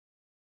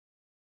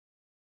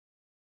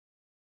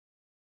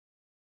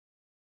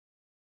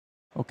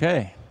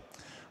Okay.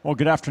 Well,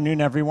 good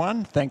afternoon,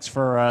 everyone. Thanks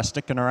for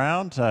sticking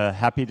around.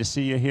 Happy to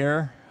see you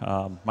here.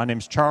 My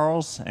name's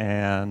Charles,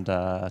 and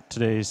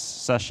today's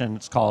session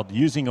is called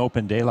Using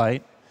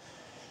OpenDaylight.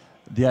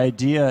 The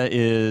idea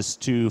is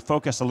to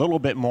focus a little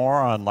bit more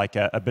on like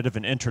a bit of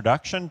an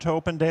introduction to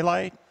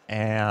OpenDaylight,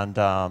 and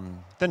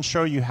then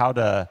show you how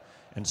to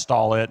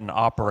install it and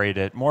operate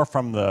it more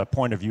from the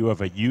point of view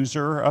of a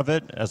user of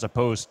it, as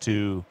opposed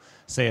to,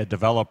 say, a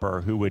developer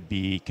who would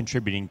be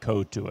contributing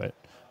code to it.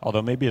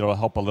 Although maybe it'll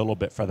help a little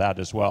bit for that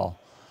as well.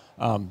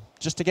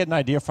 Just to get an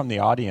idea from the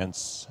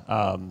audience,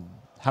 how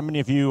many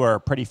of you are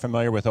pretty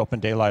familiar with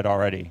OpenDaylight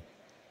already?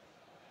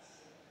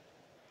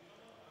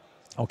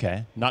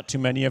 Okay, not too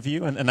many of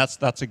you, and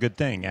that's a good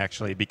thing,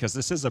 actually, because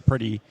this is a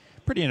pretty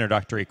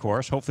introductory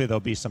course. Hopefully there'll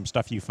be some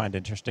stuff you find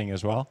interesting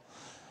as well.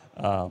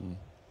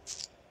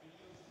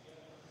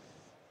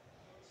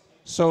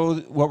 So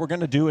what we're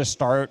going to do is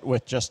start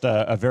with just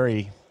a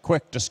very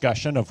quick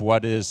discussion of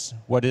what is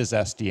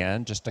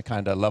SDN, just to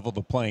kind of level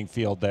the playing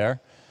field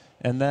there.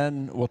 And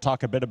then we'll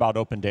talk a bit about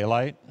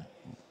OpenDaylight.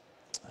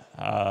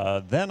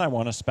 Then I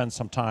want to spend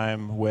some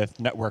time with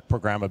network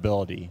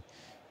programmability,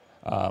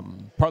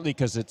 partly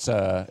because it's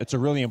a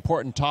really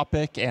important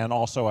topic, and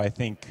also I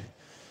think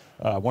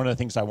one of the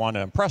things I want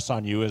to impress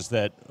on you is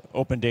that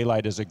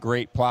OpenDaylight is a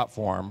great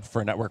platform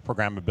for network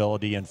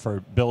programmability and for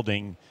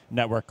building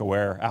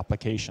network-aware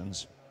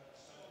applications.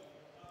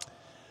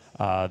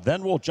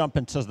 Then we'll jump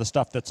into the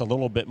stuff that's a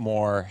little bit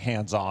more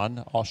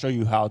hands-on. I'll show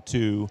you how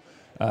to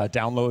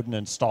download and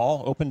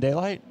install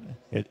OpenDaylight.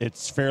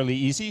 It's fairly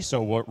easy,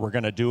 so we're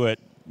going to do it,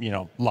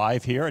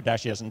 live here. It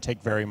actually doesn't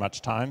take very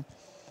much time.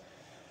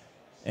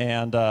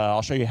 And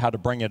I'll show you how to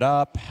bring it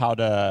up, how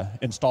to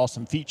install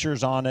some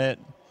features on it,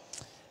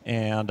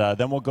 and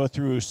then we'll go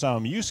through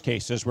some use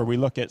cases where we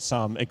look at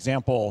some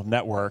example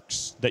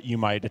networks that you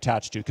might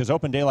attach to, because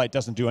OpenDaylight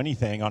doesn't do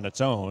anything on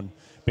its own.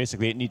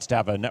 Basically, it needs to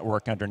have a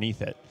network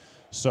underneath it.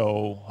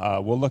 So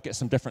we'll look at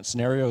some different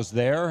scenarios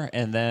there,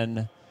 and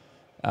then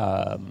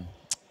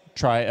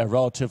try a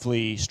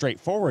relatively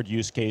straightforward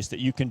use case that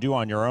you can do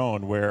on your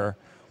own, where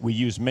we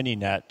use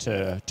Mininet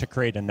to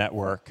create a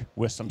network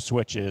with some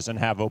switches and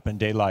have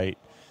OpenDaylight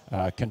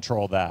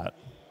control that.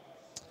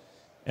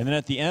 And then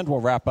at the end,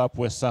 we'll wrap up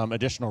with some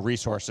additional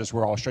resources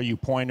where I'll show you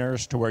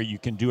pointers to where you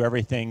can do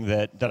everything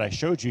that I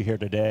showed you here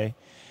today,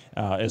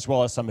 as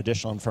well as some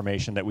additional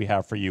information that we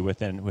have for you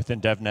within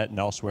DevNet and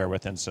elsewhere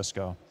within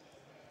Cisco.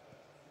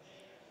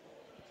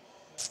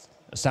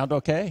 Sound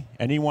okay?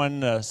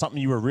 Anyone,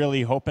 something you were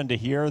really hoping to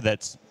hear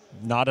that's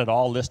not at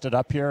all listed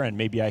up here and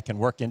maybe I can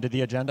work into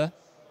the agenda?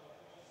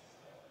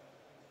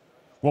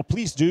 Well,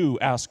 please do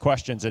ask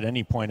questions at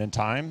any point in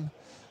time.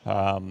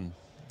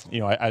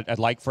 I'd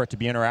like for it to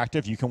be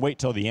interactive. You can wait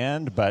till the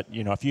end, but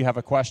if you have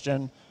a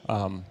question,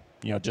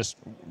 just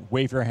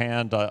wave your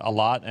hand a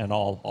lot, and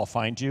I'll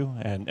find you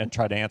and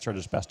try to answer it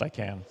as best I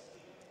can.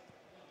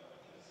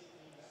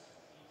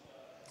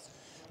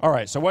 All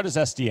right. So what is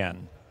SDN?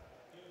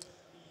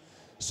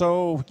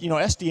 So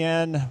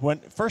SDN, when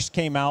it first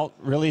came out,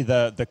 really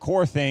the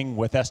core thing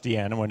with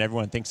SDN, and when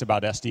everyone thinks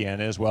about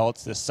SDN is, well,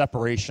 it's this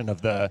separation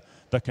of the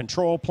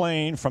control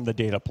plane from the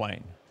data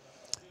plane.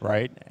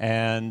 Right?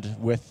 And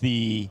with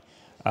the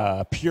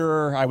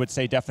pure, I would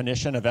say,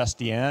 definition of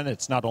SDN,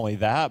 it's not only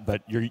that,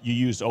 but you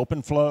use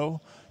OpenFlow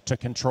to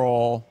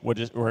control what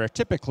are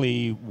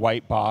typically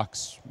white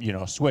box,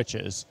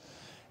 switches.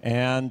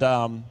 And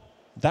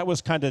that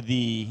was kind of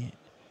the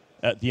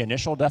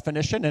initial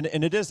definition,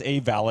 and it is a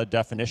valid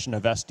definition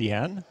of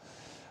SDN.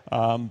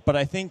 But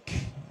I think,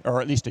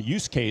 or at least a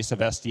use case of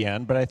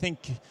SDN, but I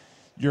think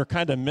you're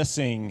kind of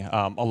missing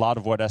a lot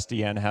of what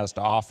SDN has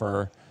to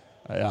offer.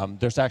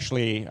 There's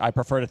actually, I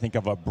prefer to think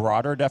of a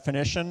broader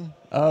definition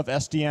of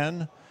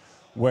SDN,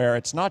 where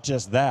it's not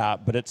just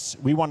that, but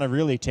we want to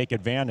really take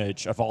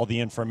advantage of all the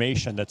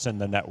information that's in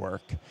the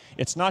network.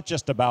 It's not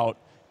just about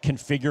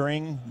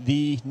configuring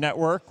the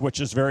network, which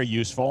is very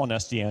useful and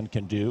SDN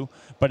can do,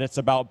 but it's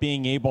about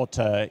being able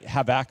to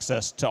have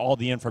access to all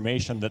the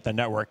information that the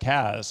network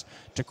has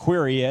to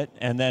query it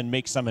and then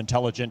make some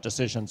intelligent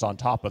decisions on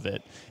top of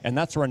it. And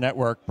that's where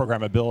network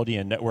programmability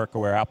and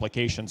network-aware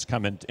applications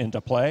come into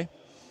play.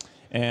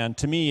 And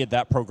to me,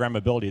 that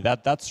programmability,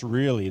 that's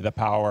really the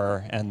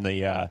power and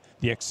the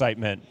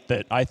excitement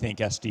that I think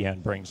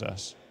SDN brings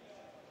us.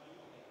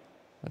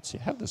 Let's see,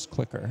 I have this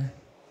clicker.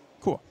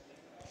 Cool.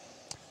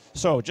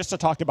 So just to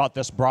talk about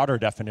this broader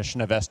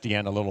definition of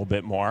SDN a little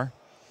bit more.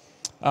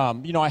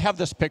 I have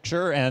this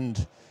picture,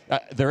 and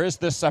there is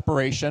this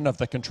separation of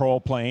the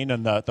control plane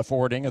and the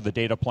forwarding of the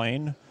data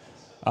plane.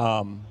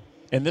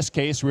 In this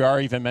case, we are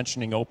even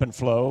mentioning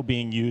OpenFlow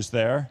being used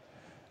there.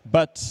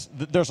 But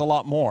there's a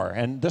lot more.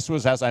 And this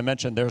was, as I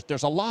mentioned,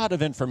 there's a lot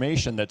of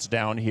information that's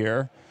down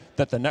here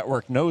that the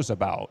network knows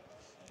about.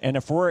 And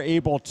if we're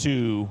able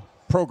to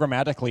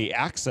programmatically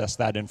access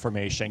that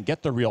information,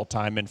 get the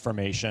real-time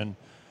information,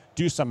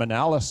 do some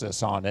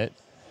analysis on it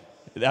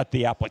at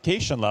the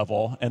application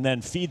level, and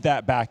then feed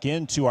that back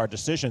into our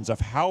decisions of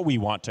how we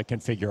want to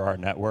configure our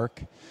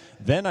network,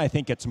 then I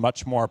think it's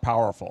much more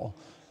powerful.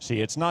 See,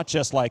 it's not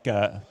just like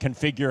a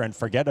configure and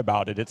forget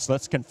about it. It's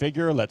let's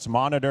configure, let's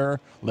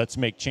monitor, let's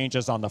make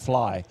changes on the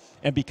fly.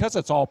 And because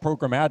it's all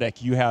programmatic,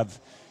 you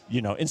have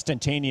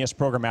instantaneous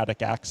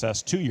programmatic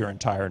access to your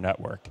entire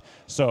network.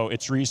 So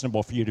it's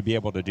reasonable for you to be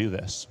able to do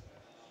this.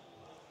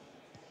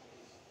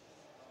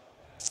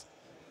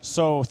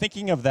 So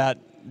thinking of that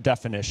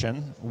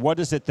definition, what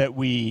is it that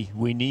we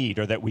need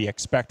or that we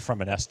expect from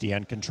an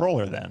SDN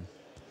controller then?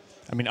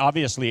 I mean,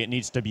 obviously it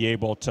needs to be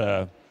able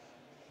to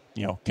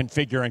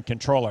configure and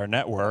control our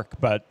network,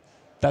 but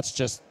that's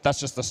just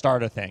the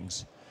start of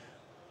things.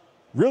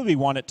 Really, we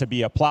want it to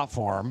be a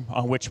platform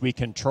on which we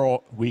can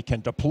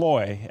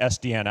deploy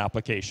SDN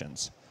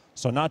applications.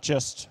 So not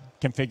just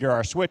configure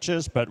our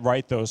switches, but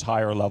write those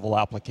higher level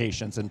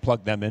applications and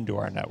plug them into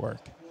our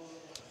network.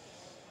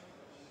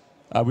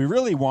 We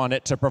really want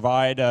it to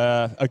provide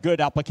a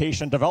good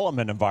application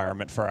development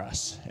environment for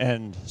us.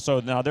 And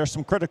so now there's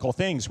some critical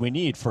things we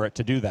need for it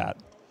to do that.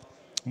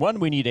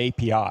 One, we need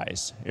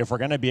APIs. If we're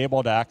going to be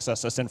able to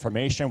access this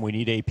information, we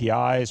need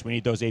APIs. We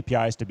need those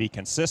APIs to be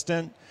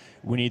consistent.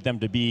 We need them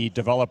to be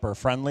developer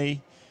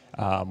friendly.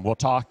 We'll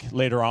talk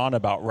later on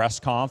about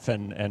RESTconf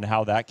and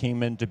how that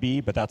came into be,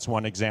 but that's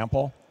one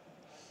example.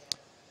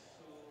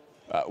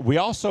 We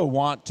also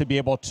want to be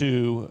able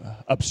to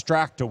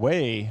abstract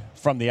away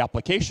from the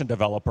application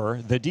developer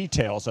the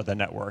details of the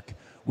network.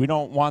 We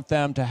don't want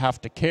them to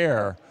have to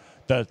care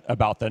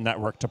about the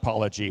network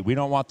topology. We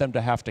don't want them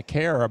to have to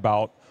care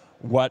about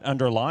what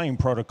underlying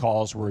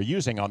protocols we're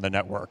using on the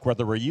network,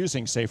 whether we're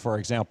using, say, for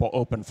example,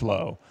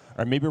 OpenFlow,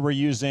 or maybe we're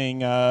using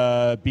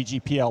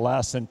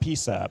BGPLS and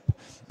PCEP,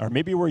 or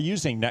maybe we're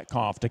using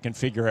netconf to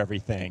configure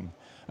everything.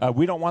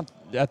 We don't want,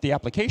 at the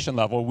application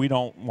level, we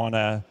don't want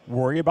to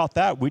worry about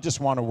that. We just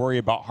want to worry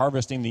about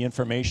harvesting the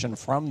information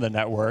from the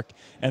network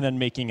and then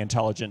making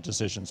intelligent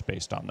decisions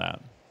based on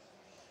that.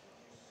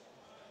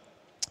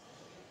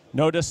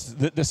 Notice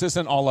that this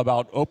isn't all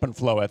about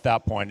OpenFlow at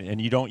that point,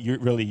 and you don't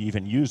really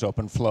even use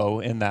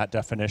OpenFlow in that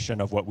definition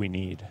of what we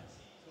need.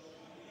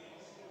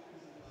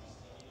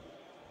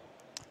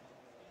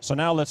 So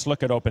now let's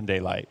look at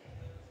OpenDaylight.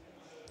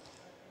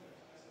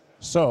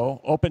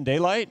 So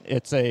OpenDaylight,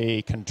 it's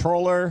a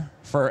controller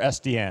for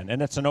SDN,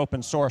 and it's an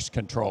open source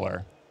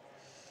controller.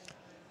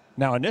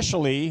 Now,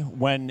 initially,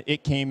 when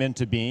it came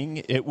into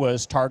being, it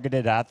was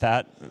targeted at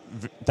that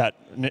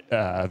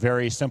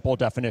very simple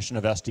definition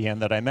of SDN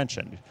that I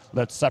mentioned.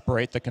 Let's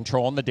separate the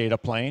control and the data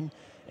plane.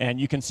 And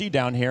you can see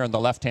down here in the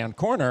left-hand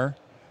corner,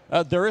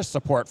 there is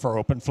support for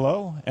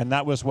OpenFlow, and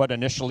that was what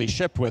initially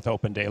shipped with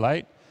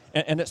OpenDaylight,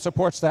 and it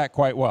supports that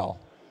quite well.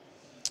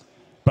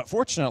 But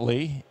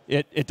fortunately,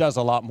 it does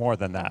a lot more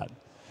than that.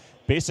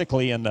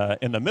 Basically, in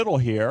the middle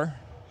here,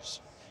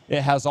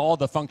 it has all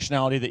the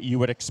functionality that you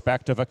would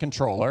expect of a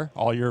controller,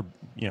 all your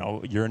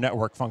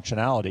network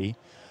functionality.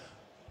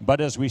 But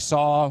as we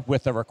saw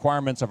with the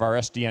requirements of our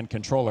SDN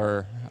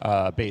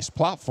controller-based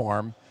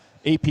platform,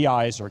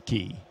 APIs are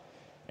key.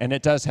 And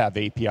it does have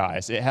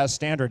APIs. It has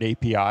standard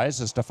APIs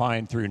as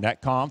defined through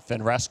netconf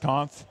and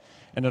RESTconf.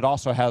 And it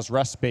also has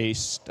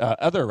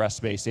other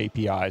REST-based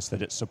APIs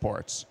that it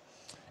supports.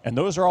 And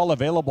those are all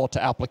available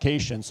to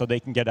applications so they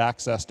can get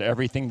access to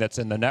everything that's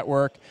in the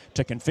network,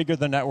 to configure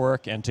the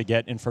network, and to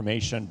get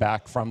information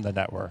back from the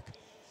network.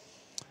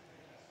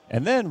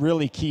 And then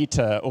really key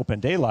to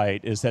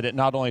OpenDaylight is that it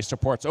not only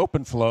supports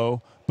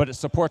OpenFlow, but it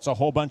supports a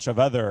whole bunch of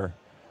other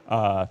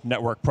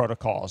network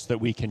protocols that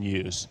we can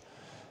use.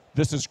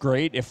 This is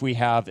great if we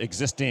have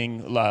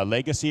existing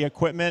legacy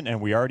equipment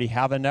and we already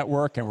have a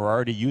network and we're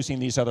already using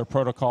these other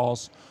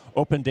protocols.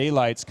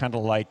 OpenDaylight's kind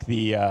of like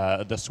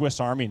the Swiss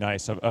Army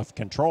knife of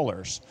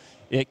controllers.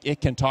 It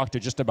can talk to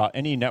just about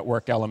any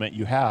network element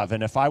you have.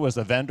 And if I was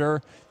a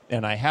vendor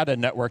and I had a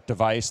network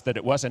device that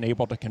it wasn't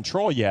able to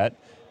control yet,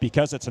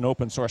 because it's an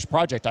open source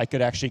project, I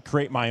could actually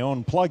create my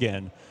own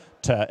plugin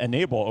to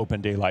enable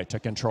OpenDaylight to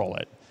control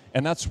it.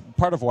 And that's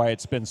part of why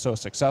it's been so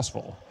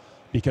successful,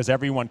 because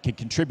everyone can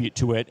contribute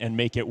to it and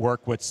make it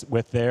work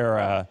with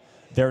their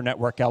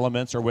network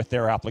elements or with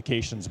their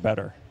applications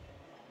better.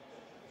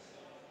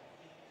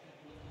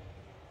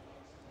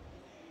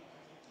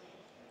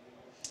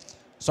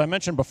 So I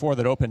mentioned before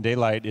that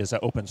OpenDaylight is an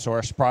open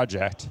source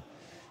project.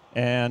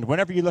 And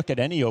whenever you look at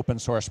any open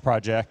source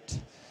project,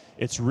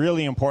 it's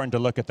really important to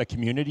look at the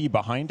community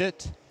behind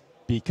it,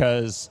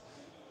 because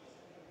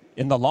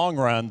in the long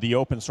run, the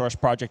open source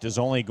project is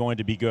only going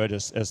to be good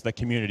as the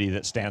community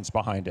that stands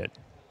behind it.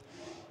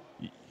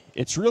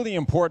 It's really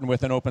important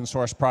with an open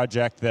source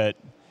project that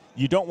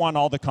you don't want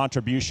all the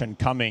contribution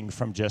coming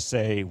from just,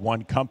 say,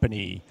 one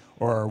company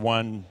or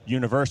one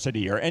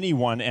university or any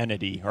one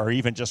entity or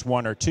even just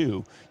one or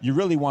two. You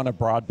really want a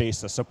broad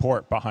base of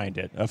support behind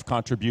it, of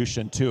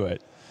contribution to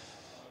it.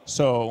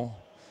 So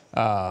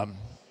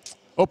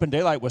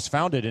OpenDaylight was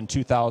founded in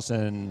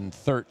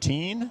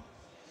 2013.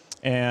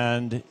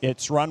 And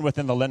it's run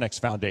within the Linux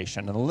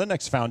Foundation. And the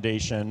Linux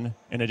Foundation,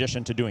 in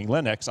addition to doing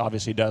Linux,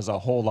 obviously does a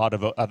whole lot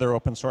of other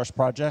open source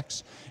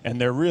projects. And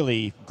they're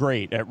really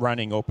great at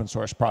running open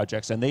source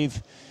projects. And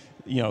they've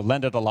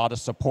lended a lot of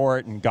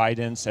support and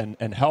guidance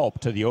and help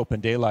to the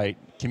OpenDaylight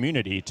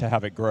community to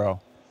have it grow.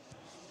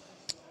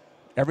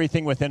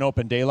 Everything within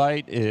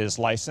OpenDaylight is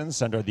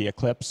licensed under the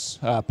Eclipse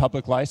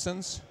public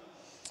license.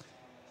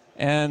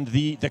 And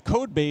the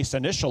code base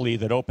initially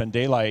that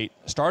OpenDaylight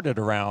started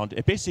around,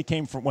 it basically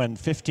came from when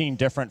 15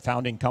 different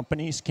founding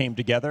companies came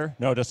together.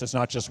 Notice it's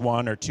not just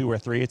 1 or 2 or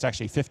 3, it's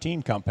actually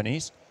 15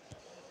 companies.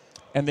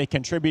 And they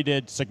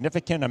contributed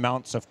significant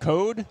amounts of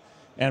code,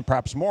 and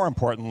perhaps more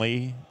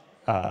importantly,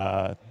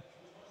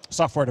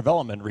 software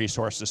development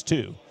resources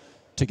too,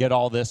 to get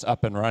all this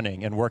up and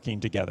running and working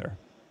together.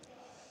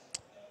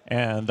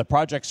 And the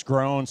project's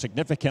grown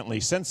significantly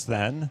since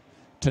then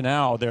to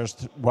now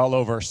there's well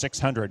over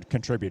 600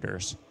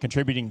 contributors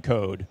contributing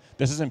code.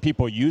 This isn't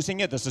people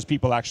using it, this is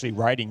people actually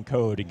writing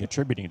code and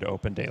contributing to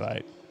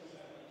OpenDaylight.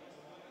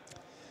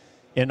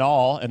 In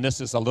all, and this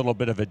is a little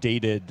bit of a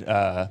dated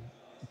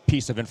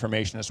piece of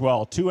information as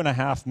well,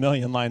 2.5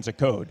 million lines of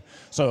code.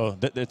 So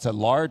it's a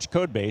large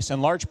code base,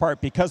 in large part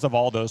because of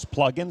all those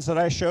plugins that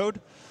I showed.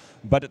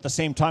 But at the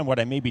same time, what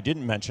I maybe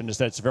didn't mention is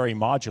that it's very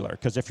modular,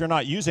 because if you're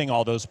not using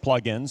all those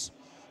plugins,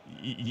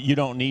 you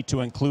don't need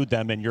to include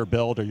them in your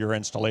build or your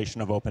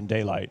installation of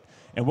OpenDaylight.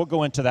 And we'll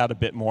go into that a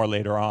bit more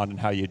later on and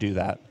how you do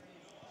that.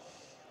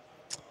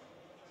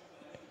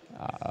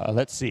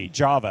 Let's see,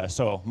 Java.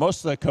 So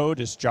most of the code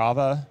is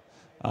Java.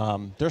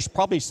 There's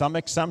probably some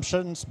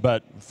exceptions,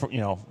 but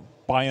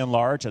by and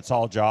large, it's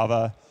all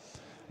Java.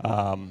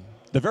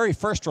 The very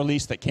first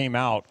release that came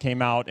out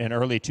in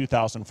early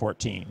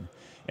 2014,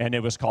 and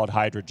it was called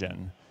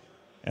Hydrogen.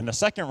 And the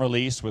second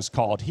release was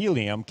called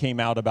Helium, came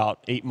out about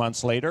 8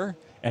 months later.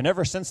 And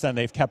ever since then,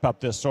 they've kept up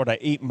this sort of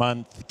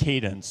 8-month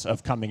cadence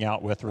of coming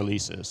out with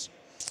releases.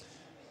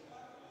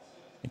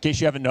 In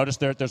case you haven't noticed,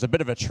 there's a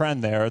bit of a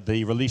trend there.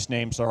 The release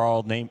names are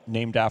all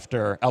named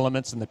after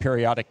elements in the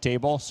periodic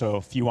table. So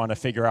if you want to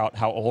figure out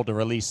how old a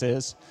release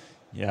is,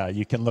 yeah,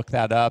 you can look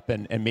that up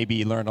and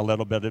maybe learn a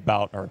little bit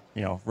about, or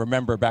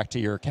remember back to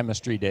your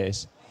chemistry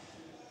days.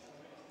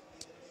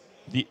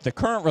 The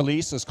current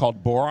release is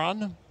called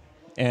Boron,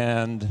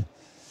 and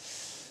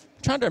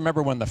I'm trying to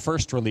remember when the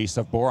first release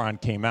of Boron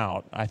came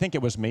out. I think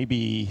it was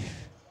maybe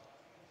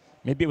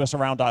it was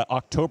around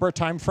October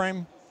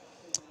timeframe.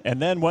 And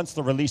then once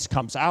the release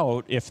comes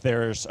out, if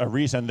there's a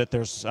reason that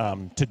there's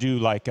to do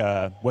like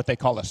what they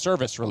call a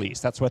service release,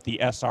 that's what the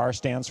SR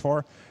stands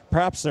for.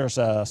 Perhaps there's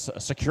a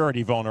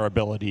security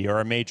vulnerability or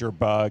a major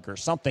bug or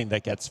something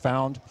that gets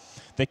found.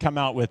 They come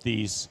out with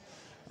these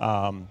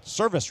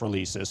service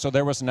releases. So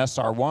there was an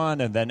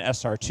SR1 and then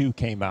SR2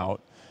 came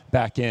out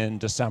back in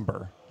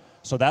December.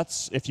 So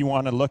that's, if you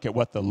want to look at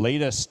what the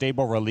latest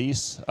stable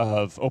release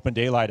of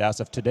OpenDaylight as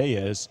of today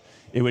is,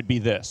 it would be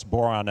this,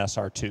 Boron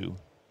SR2.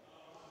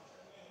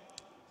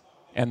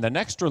 And the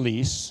next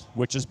release,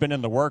 which has been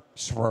in the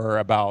works for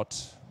about,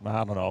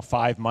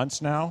 5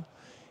 months now,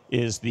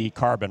 is the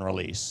Carbon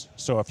release.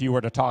 So if you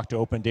were to talk to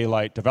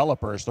OpenDaylight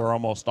developers, they're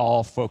almost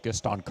all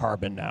focused on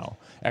Carbon now.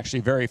 Actually,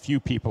 very few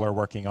people are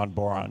working on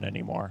Boron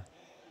anymore.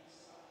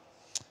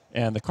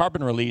 And the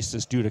Carbon release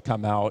is due to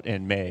come out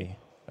in May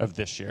of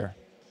this year.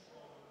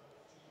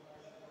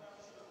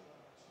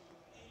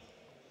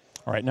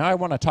 All right, now I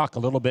want to talk a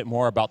little bit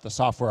more about the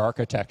software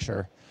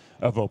architecture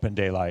of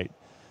OpenDaylight.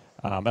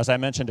 As I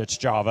mentioned, it's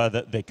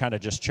Java. They kind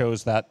of just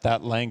chose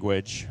that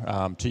language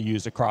to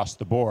use across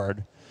the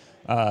board.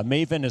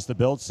 Maven is the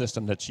build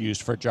system that's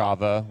used for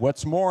Java.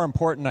 What's more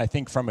important, I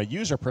think, from a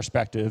user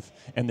perspective,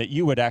 and that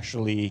you would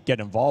actually get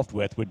involved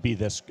with, would be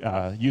this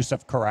use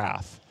of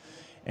Carafe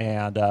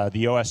and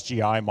the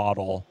OSGI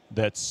model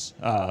that's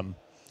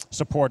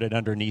supported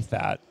underneath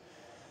that.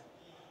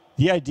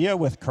 The idea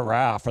with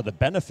Carafe, or the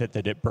benefit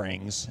that it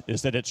brings,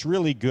 is that it's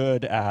really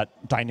good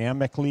at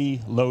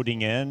dynamically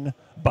loading in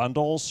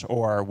bundles,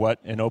 or what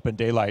in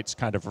OpenDaylight's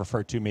kind of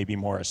referred to maybe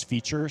more as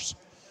features.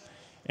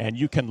 And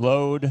you can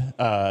load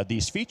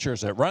these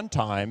features at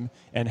runtime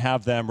and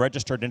have them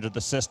registered into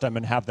the system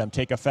and have them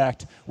take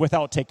effect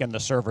without taking the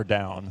server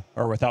down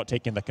or without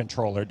taking the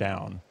controller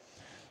down.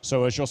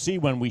 So as you'll see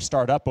when we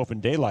start up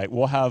OpenDaylight,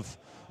 we'll have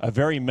a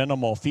very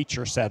minimal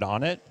feature set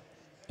on it,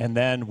 and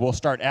then we'll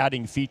start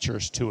adding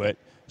features to it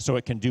so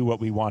it can do what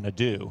we want to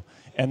do.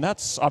 And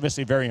that's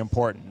obviously very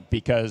important,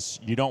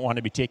 because you don't want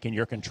to be taking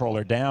your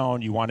controller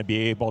down. You want to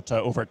be able to,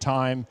 over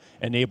time,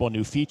 enable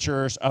new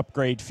features,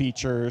 upgrade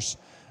features,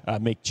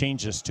 make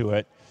changes to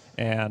it.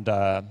 And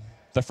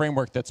the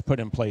framework that's put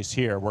in place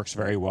here works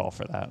very well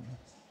for that.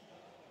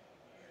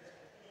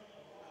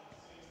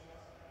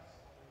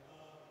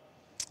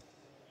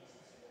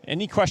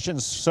 Any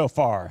questions so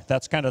far?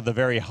 That's kind of the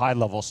very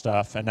high-level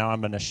stuff, and now I'm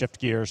going to shift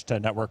gears to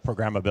network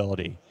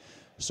programmability.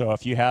 So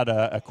if you had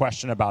a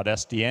question about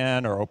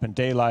SDN or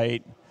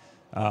OpenDaylight,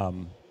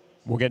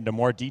 we'll get into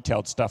more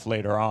detailed stuff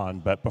later on,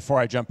 but before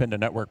I jump into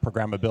network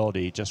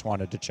programmability, just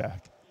wanted to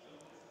check.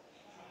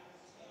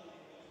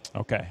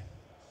 Okay.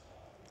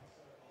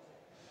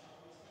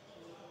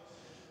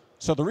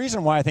 So the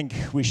reason why I think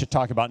we should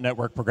talk about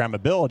network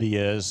programmability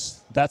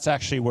is that's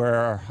actually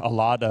where a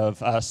lot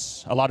of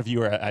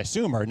you, I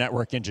assume, are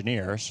network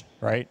engineers,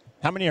 right?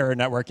 How many are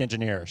network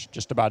engineers?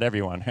 Just about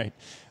everyone, right?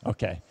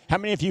 Okay. How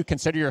many of you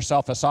consider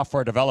yourself a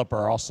software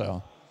developer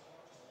also?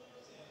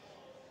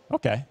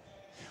 Okay.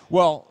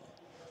 Well,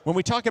 when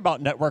we talk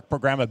about network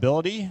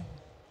programmability,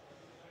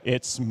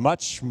 it's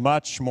much,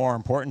 much more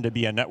important to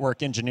be a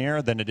network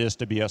engineer than it is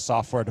to be a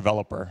software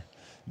developer.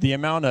 The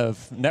amount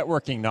of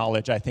networking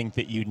knowledge I think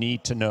that you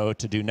need to know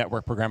to do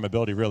network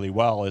programmability really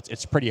well,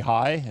 it's pretty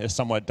high, a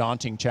somewhat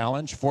daunting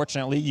challenge.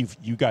 Fortunately,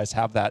 you guys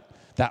have that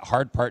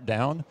hard part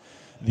down.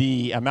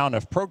 The amount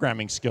of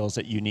programming skills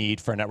that you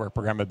need for network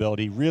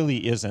programmability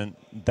really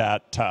isn't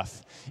that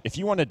tough. If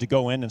you wanted to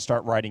go in and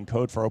start writing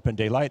code for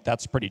OpenDaylight,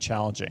 that's pretty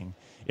challenging.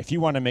 If you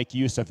want to make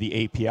use of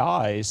the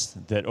APIs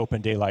that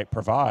OpenDaylight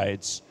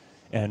provides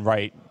and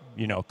write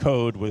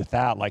code with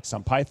that, like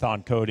some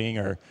Python coding,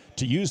 or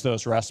to use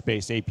those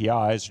REST-based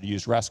APIs, or to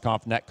use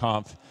RESTconf,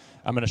 netconf,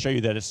 I'm going to show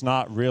you that it's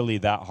not really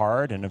that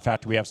hard. And in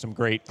fact, we have some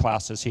great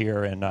classes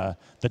here in the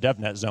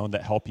DevNet Zone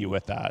that help you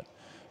with that.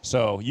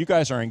 So you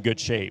guys are in good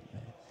shape.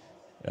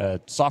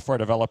 A software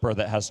developer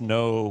that has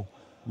no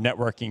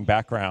networking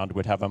background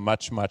would have a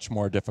much, much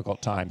more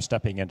difficult time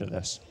stepping into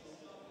this.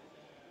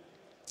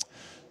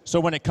 So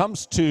when it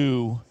comes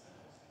to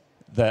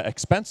the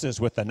expenses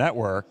with the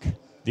network,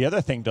 the other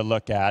thing to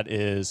look at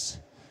is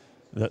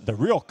the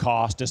real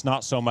cost is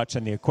not so much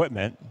in the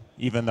equipment,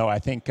 even though I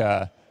think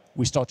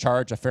we still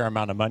charge a fair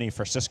amount of money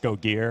for Cisco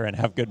gear and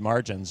have good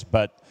margins,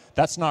 but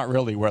that's not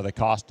really where the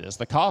cost is.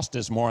 The cost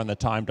is more in the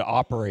time to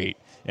operate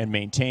and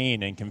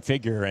maintain and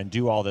configure and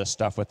do all this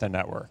stuff with the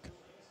network.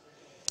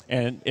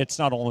 And it's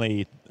not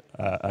only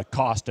a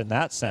cost in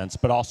that sense,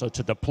 but also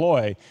to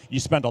deploy. You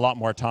spend a lot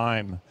more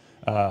time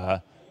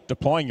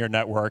deploying your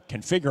network,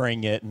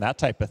 configuring it, and that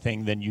type of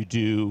thing than you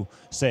do,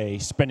 say,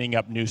 spinning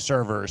up new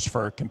servers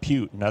for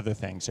compute and other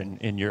things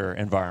in your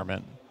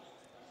environment.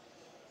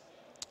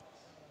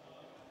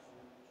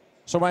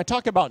 So when I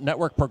talk about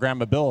network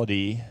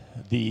programmability,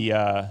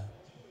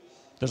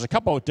 there's a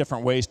couple of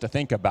different ways to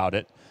think about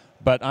it,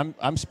 but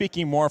I'm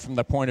speaking more from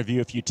the point of view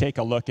if you take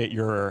a look at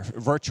your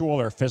virtual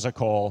or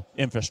physical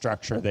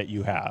infrastructure that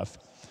you have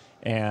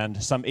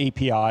and some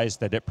APIs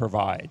that it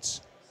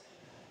provides.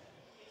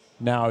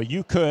 Now,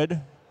 you could,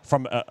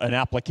 from an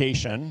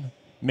application,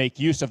 make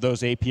use of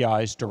those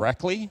APIs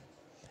directly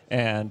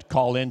and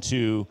call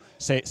into,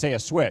 say a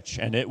switch,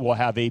 and it will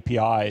have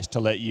APIs to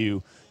let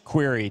you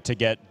query to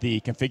get the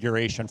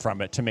configuration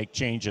from it, to make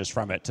changes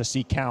from it, to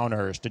see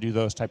counters, to do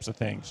those types of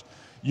things.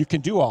 You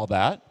can do all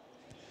that.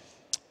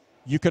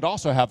 You could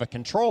also have a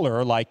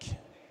controller like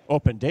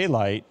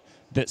OpenDaylight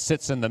that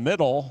sits in the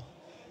middle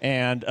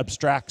and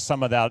abstracts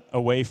some of that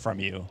away from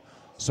you.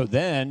 So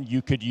then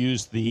you could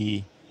use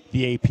the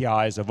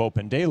APIs of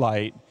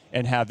OpenDaylight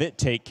and have it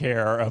take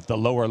care of the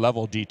lower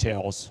level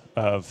details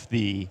of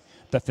the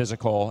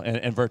physical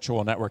and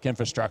virtual network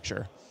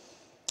infrastructure.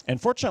 And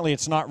fortunately,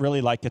 it's not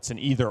really like it's an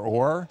either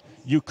or.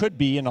 You could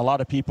be, and a lot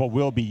of people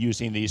will be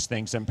using these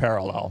things in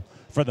parallel.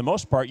 For the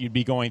most part, you'd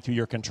be going through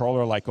your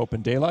controller like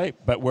OpenDaylight,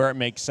 but where it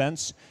makes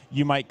sense,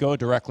 you might go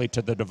directly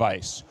to the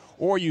device.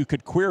 Or you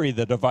could query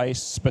the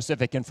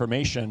device-specific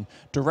information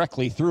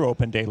directly through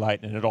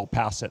OpenDaylight, and it'll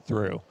pass it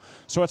through.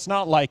 So it's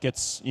not like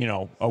it's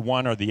a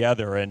one or the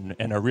other and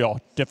a real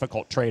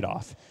difficult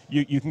trade-off.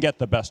 You can get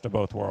the best of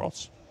both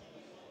worlds.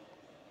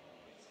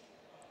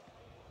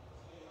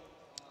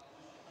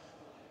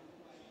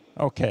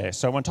 Okay,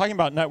 so when talking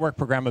about network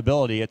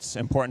programmability, it's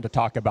important to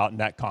talk about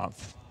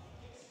netconf.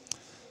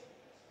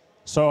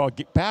 So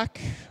back,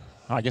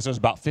 I guess it was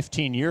about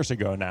 15 years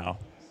ago now,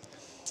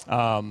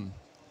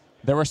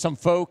 there were some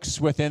folks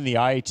within the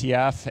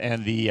IETF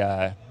and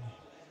the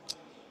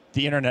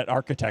Internet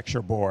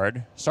Architecture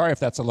Board. Sorry if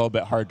that's a little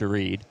bit hard to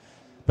read.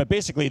 But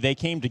basically, they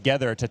came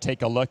together to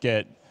take a look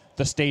at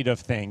the state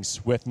of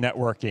things with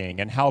networking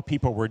and how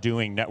people were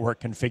doing network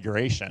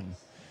configuration.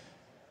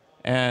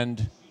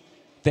 And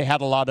they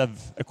had a lot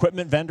of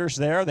equipment vendors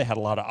there. They had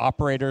a lot of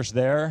operators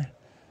there,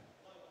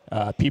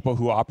 people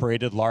who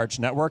operated large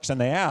networks.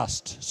 And they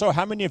asked, so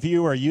how many of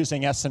you are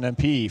using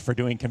SNMP for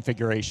doing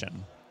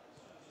configuration?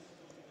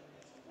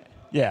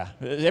 Yeah,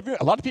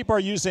 a lot of people are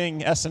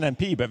using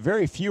SNMP, but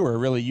very few are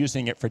really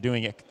using it for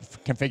doing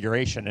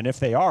configuration. And if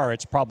they are,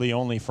 it's probably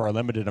only for a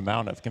limited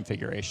amount of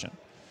configuration.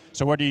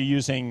 So what are you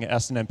using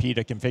SNMP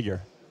to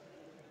configure?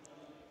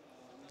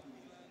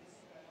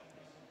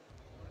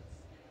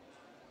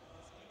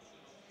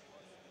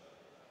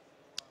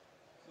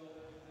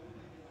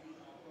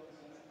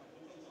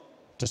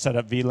 To set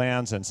up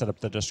VLANs and set up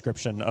the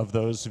description of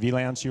those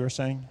VLANs you were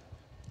saying?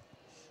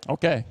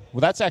 Okay, well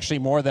that's actually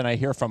more than I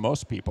hear from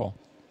most people.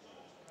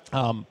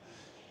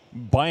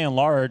 By and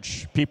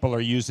large, people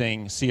are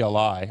using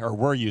CLI, or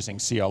were using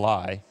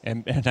CLI,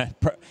 and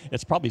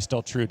it's probably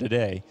still true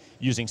today,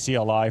 using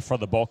CLI for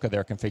the bulk of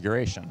their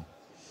configuration.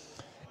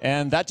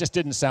 And that just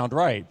didn't sound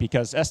right,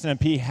 because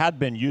SNMP had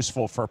been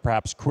useful for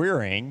perhaps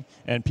querying,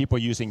 and people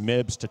using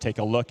MIBs to take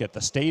a look at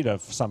the state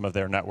of some of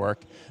their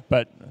network,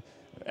 but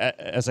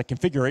as a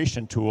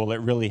configuration tool, it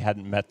really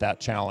hadn't met that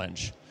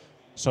challenge.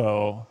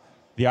 So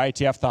the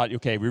IETF thought,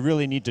 okay, we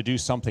really need to do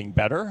something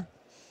better.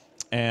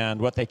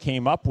 And what they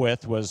came up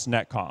with was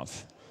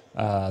netconf.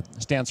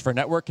 Stands for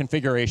Network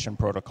Configuration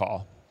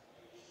Protocol.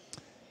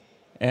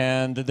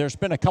 And there's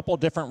been a couple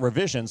different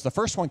revisions. The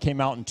first one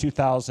came out in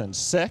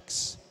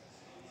 2006.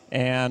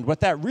 And what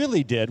that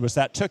really did was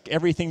that took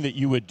everything that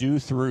you would do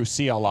through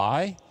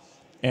CLI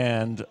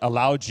and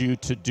allowed you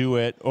to do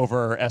it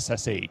over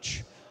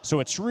SSH. So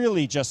it's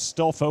really just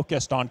still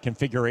focused on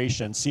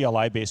configuration,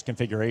 CLI-based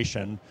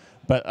configuration,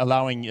 but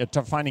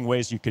finding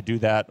ways you could do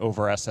that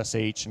over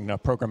SSH in a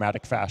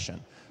programmatic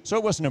fashion. So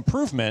it was an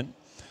improvement,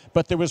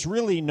 but there was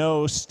really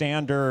no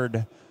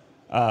standard,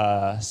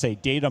 say,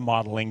 data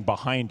modeling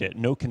behind it,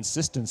 no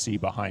consistency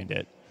behind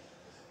it.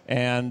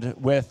 And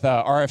with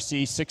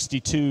RFC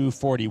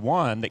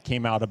 6241 that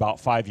came out about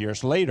 5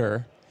 years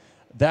later,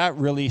 that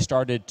really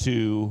started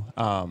to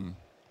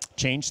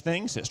change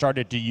things. It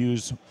started to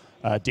use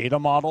data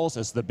models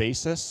as the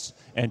basis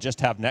and just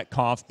have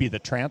netconf be the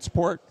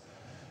transport.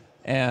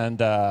 And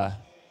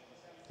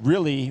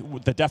really,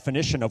 the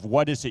definition of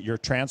what is it you're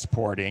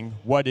transporting,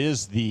 what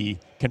is the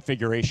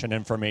configuration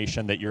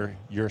information that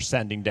you're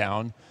sending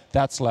down,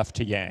 that's left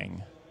to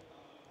Yang.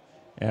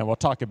 And we'll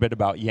talk a bit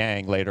about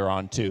Yang later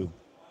on, too.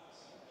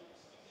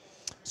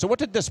 So what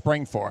did this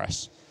bring for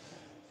us?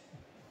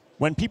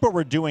 When people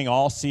were doing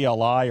all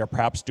CLI or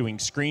perhaps doing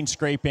screen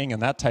scraping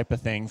and that type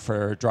of thing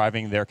for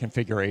driving their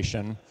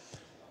configuration,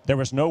 there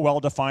was no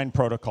well-defined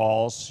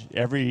protocols.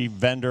 Every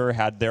vendor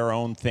had their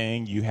own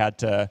thing. You had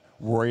to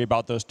worry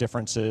about those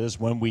differences.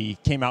 When we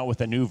came out with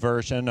a new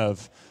version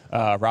of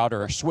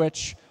router or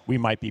switch, we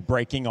might be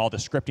breaking all the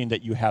scripting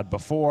that you had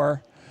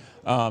before.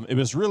 It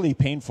was really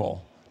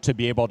painful to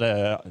be able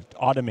to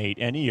automate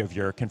any of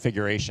your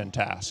configuration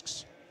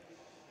tasks.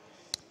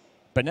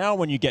 But now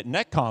when you get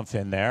netconf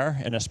in there,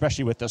 and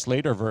especially with this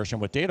later version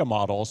with data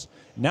models,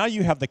 now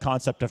you have the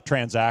concept of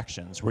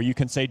transactions, where you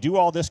can say, do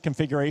all this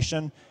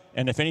configuration,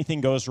 and if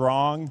anything goes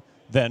wrong,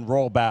 then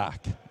roll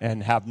back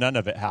and have none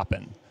of it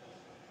happen.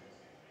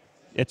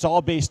 It's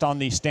all based on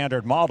these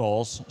standard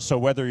models, so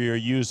whether you're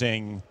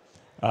using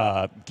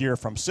gear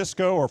from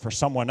Cisco or for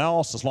someone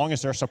else, as long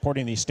as they're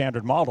supporting these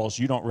standard models,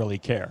 you don't really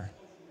care.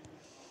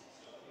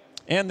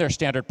 And there's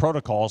standard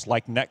protocols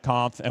like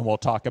netconf, and we'll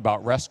talk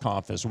about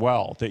restconf as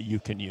well that you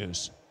can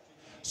use.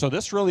 So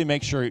this really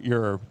makes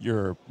your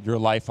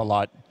life a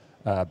lot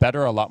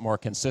better, a lot more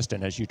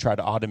consistent as you try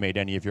to automate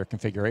any of your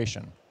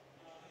configuration.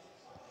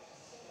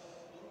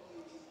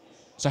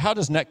 So how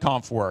does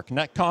netconf work?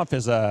 Netconf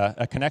is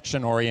a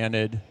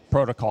connection-oriented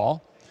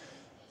protocol.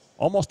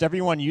 Almost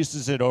everyone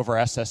uses it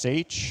over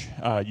SSH.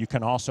 You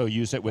can also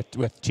use it with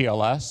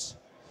TLS.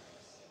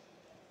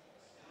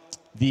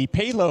 The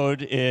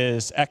payload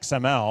is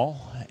XML,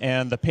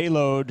 and the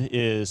payload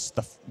is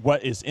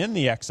what is in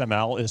the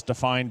XML is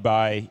defined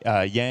by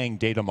Yang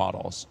data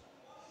models.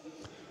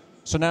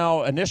 So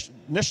now,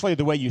 initially,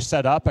 the way you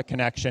set up a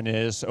connection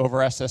is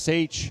over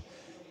SSH.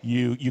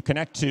 You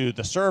connect to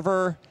the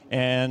server,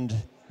 and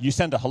you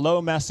send a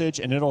hello message,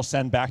 and it'll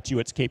send back to you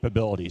its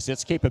capabilities.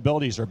 Its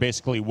capabilities are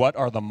basically what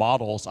are the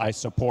models I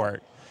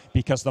support,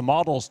 because the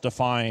models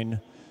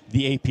define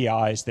the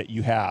APIs that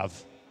you have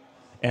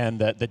and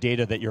the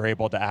data that you're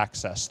able to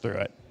access through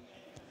it.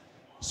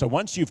 So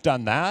once you've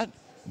done that,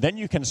 then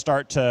you can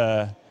start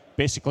to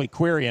basically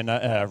query in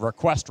a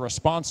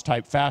request-response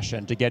type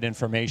fashion to get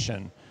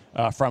information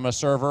from a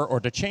server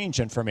or to change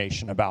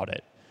information about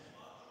it.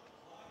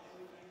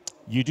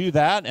 You do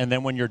that, and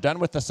then when you're done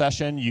with the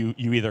session, you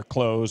either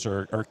close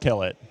or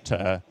kill it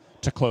to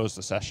close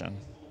the session.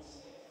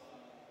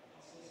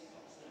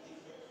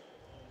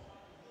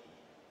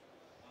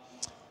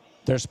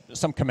 There's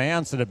some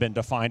commands that have been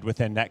defined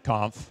within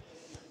netconf.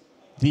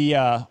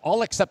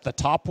 All except the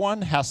top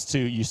one has to,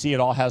 you see it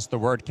all has the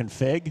word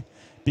config,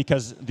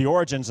 because the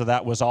origins of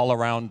that was all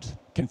around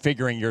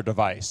configuring your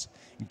device.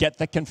 Get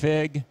the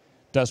config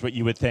does what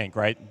you would think,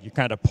 right? You're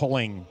kind of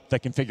pulling the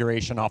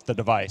configuration off the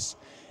device.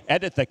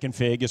 Edit the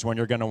config is when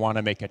you're going to want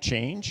to make a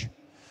change.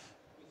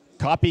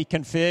 Copy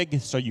config,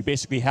 so you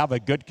basically have a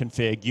good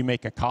config, you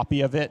make a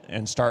copy of it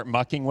and start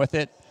mucking with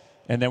it.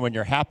 And then when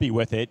you're happy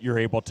with it, you're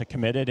able to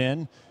commit it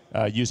in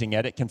using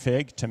edit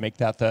config to make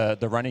that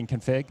the running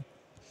config.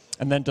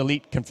 And then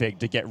delete config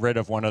to get rid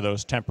of one of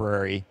those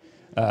temporary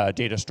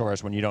data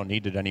stores when you don't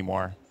need it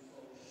anymore.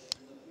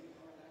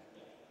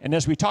 And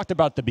as we talked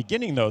about at the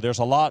beginning, though, there's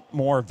a lot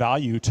more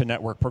value to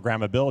network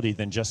programmability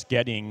than just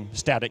getting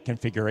static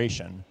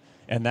configuration.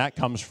 And that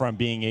comes from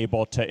being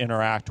able to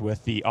interact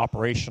with the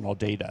operational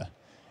data.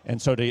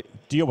 And so to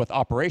deal with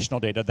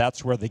operational data,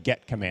 that's where the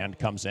get command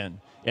comes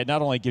in. It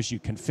not only gives you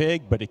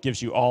config, but it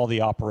gives you all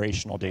the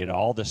operational data,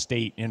 all the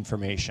state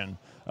information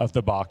of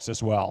the box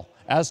as well,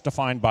 as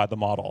defined by the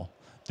model,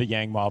 the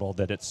Yang model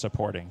that it's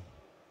supporting.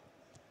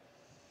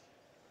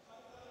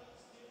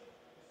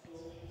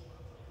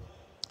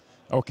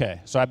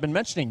 Okay, so I've been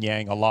mentioning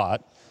Yang a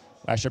lot.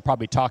 I should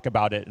probably talk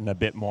about it in a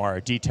bit more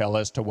detail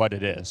as to what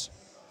it is.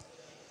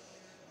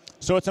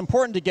 So it's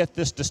important to get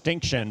this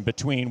distinction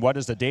between what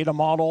is a data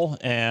model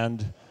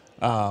and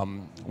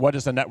what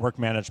is a network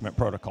management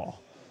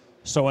protocol.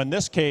 So in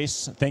this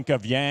case, think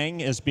of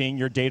Yang as being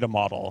your data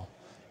model.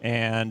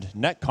 And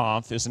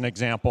netconf is an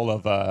example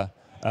of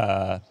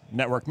a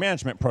network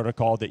management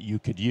protocol that you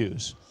could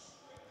use.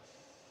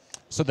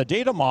 So the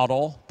data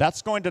model,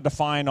 that's going to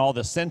define all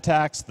the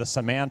syntax, the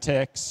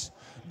semantics,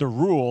 the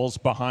rules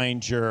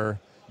behind your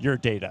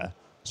data.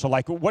 So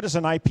like, what does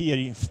an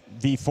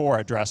IPv4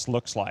 address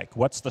looks like?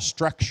 What's the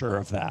structure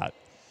of that?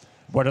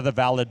 What are the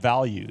valid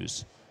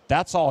values?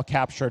 That's all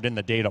captured in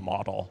the data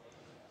model.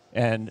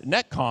 And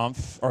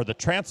netconf, or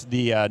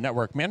the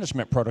network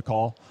management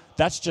protocol,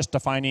 that's just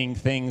defining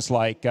things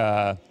like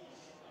the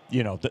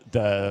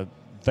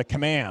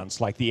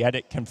commands, like the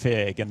edit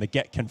config and the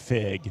get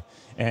config,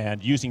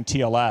 and using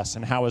TLS,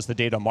 and how is the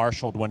data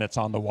marshaled when it's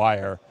on the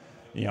wire,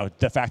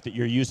 the fact that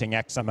you're using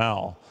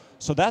XML.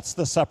 So that's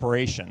the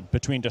separation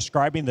between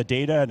describing the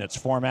data and its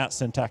format,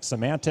 syntax,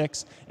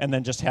 semantics, and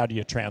then just how do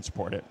you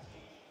transport it.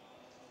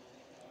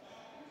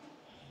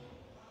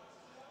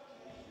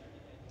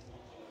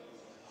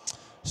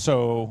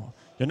 So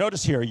you'll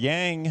notice here,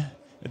 Yang,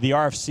 the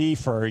RFC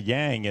for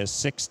Yang is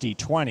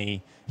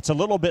 6020. It's a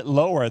little bit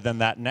lower than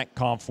that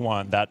netconf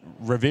one, that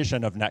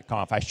revision of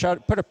netconf. I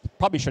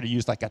probably should have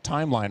used like a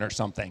timeline or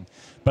something.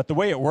 But the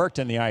way it worked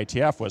in the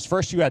IETF was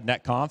first you had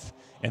netconf,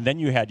 and then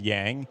you had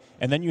Yang,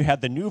 and then you had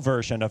the new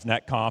version of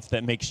netconf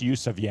that makes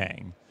use of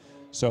Yang.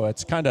 So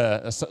it's kind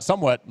of a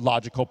somewhat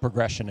logical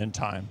progression in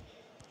time.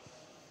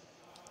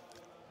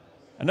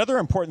 Another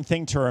important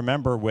thing to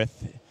remember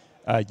with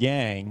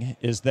Yang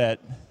is that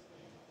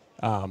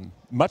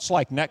much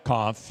like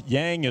netconf,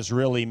 Yang is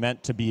really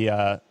meant to be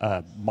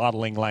a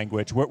modeling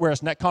language,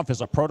 whereas netconf is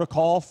a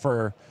protocol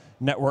for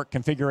network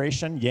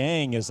configuration.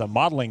 Yang is a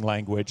modeling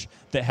language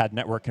that had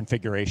network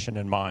configuration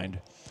in mind.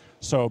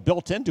 So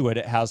built into it,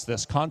 it has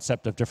this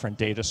concept of different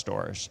data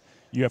stores.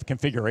 You have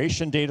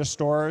configuration data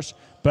stores,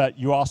 but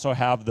you also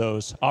have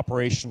those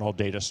operational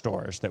data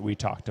stores that we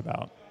talked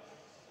about.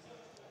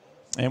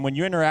 And when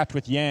you interact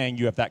with Yang,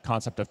 you have that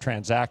concept of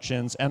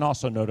transactions and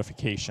also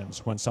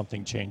notifications when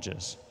something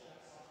changes.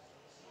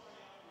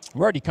 We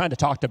already kind of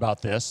talked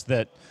about this,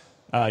 that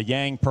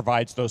Yang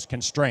provides those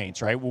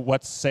constraints, right?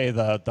 What's, say,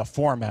 the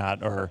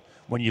format, or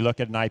when you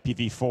look at an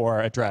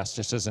IPv4 address,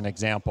 just as an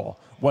example,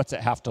 what's it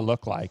have to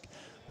look like?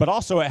 But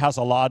also it has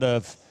a lot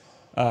of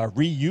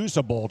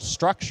reusable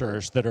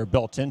structures that are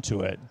built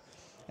into it.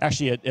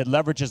 Actually, it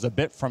leverages a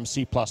bit from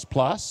C++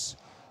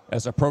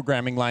 as a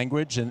programming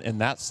language in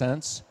that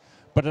sense.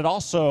 But it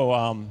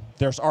also,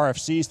 there's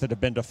RFCs that have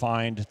been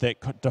defined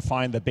that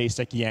define the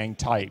basic Yang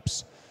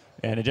types.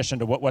 In addition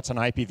to what's an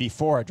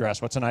IPv4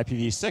 address, what's an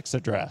IPv6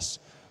 address,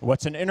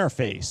 what's an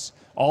interface.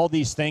 All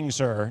these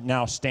things are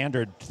now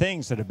standard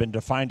things that have been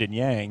defined in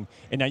Yang,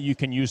 and now you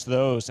can use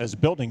those as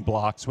building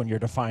blocks when you're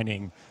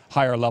defining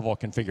higher level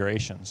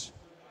configurations.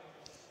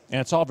 And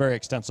it's all very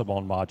extensible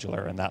and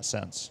modular in that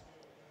sense.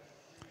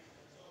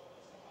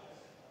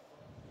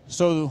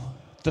 So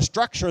the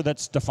structure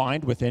that's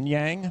defined within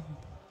Yang,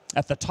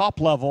 at the top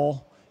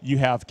level, you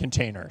have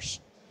containers.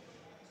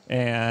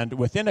 And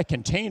within a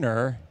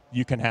container,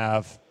 you can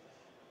have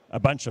a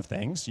bunch of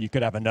things. You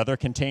could have another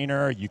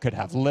container, you could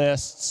have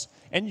lists,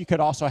 and you could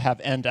also have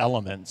end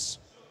elements.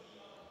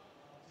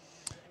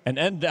 An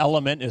end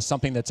element is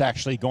something that's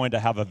actually going to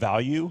have a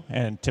value,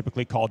 and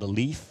typically called a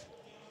leaf.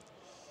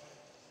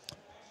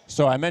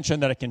 So I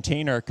mentioned that a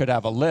container could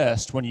have a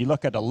list. When you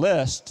look at a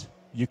list,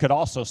 you could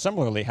also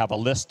similarly have a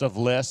list of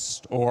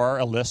lists or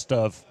a list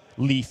of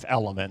leaf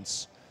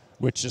elements,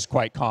 which is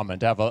quite common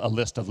to have a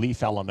list of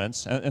leaf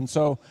elements. And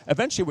so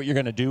eventually what you're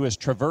going to do is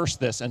traverse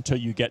this until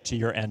you get to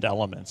your end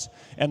elements.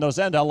 And those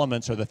end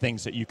elements are the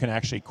things that you can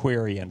actually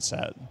query and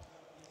set.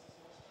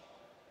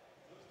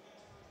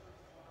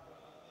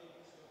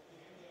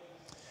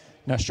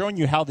 Now, showing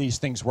you how these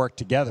things work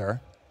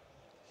together,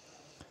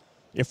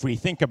 if we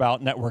think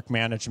about network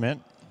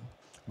management,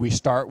 we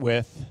start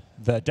with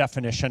the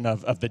definition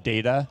of the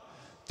data.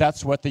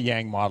 That's what the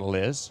Yang model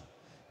is.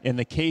 In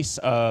the case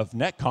of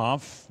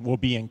netconf, we'll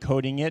be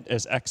encoding it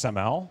as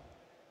XML.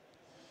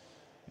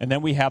 And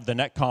then we have the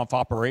netconf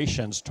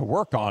operations to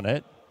work on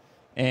it.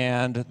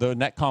 And the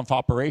netconf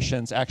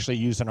operations actually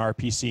use an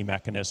RPC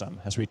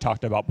mechanism, as we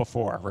talked about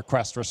before,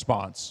 request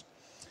response.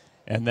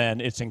 And then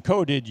it's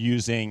encoded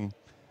using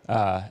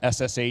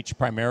SSH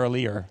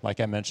primarily, or like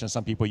I mentioned,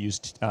 some people use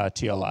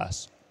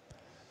TLS.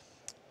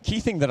 Key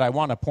thing that I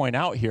want to point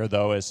out here,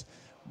 though, is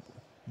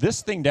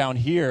this thing down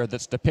here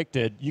that's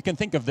depicted, you can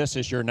think of this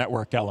as your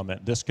network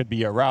element. This could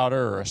be a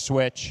router or a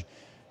switch.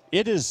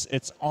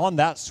 It's on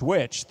that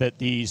switch that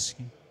these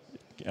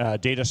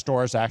data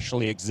stores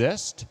actually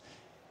exist.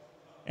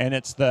 And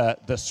it's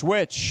the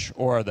switch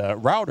or the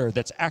router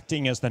that's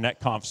acting as the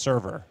netconf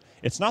server.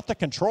 It's not the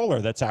controller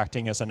that's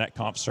acting as a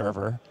netconf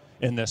server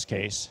in this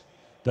case.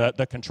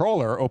 The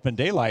controller,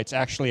 OpenDaylight's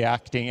actually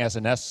acting as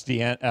an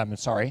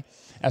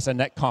as a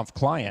netconf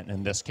client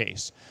in this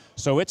case.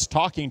 So it's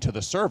talking to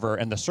the server,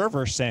 and the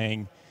server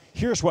saying,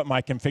 here's what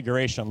my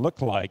configuration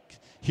looked like.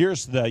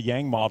 Here's the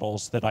Yang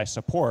models that I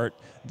support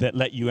that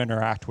let you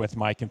interact with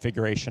my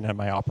configuration and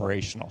my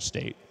operational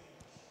state.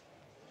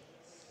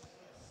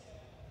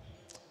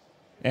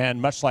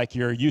 And much like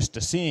you're used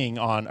to seeing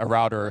on a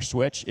router or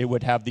switch, it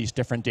would have these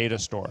different data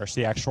stores,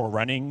 the actual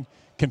running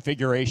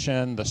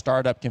configuration, the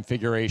startup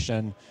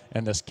configuration,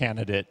 and this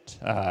candidate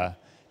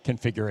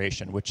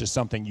configuration, which is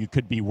something you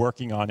could be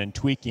working on and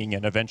tweaking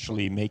and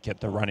eventually make it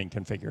the running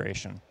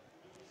configuration.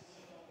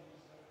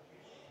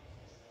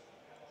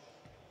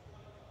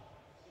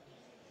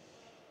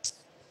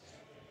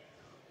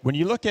 When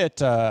you look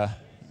at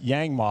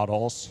Yang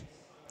models,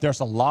 there's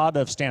a lot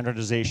of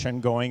standardization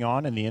going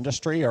on in the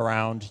industry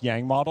around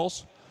Yang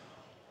models,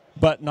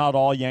 but not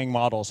all Yang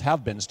models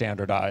have been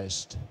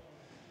standardized.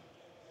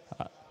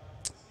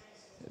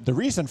 The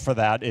reason for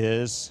that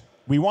is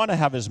we want to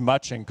have as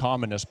much in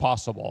common as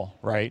possible,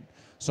 right?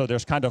 So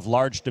there's kind of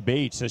large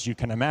debates, as you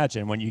can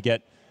imagine, when you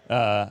get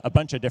a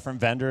bunch of different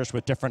vendors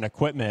with different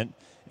equipment,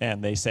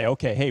 and they say,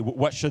 okay, hey,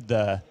 what should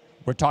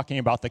we're talking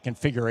about the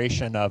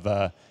configuration of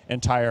an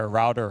entire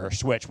router or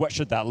switch. What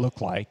should that look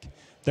like?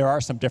 There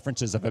are some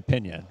differences of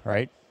opinion,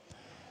 right?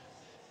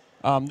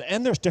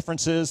 And there's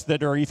differences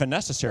that are even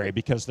necessary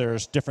because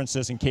there's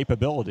differences in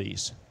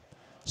capabilities.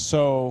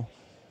 So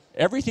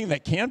everything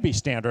that can be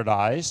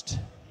standardized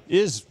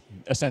is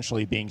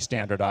essentially being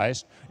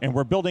standardized, and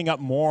we're building up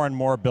more and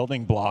more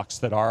building blocks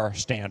that are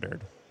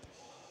standard.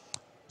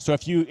 So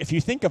if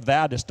you think of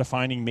that as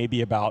defining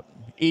maybe about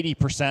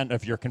 80%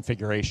 of your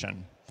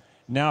configuration,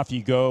 now if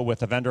you go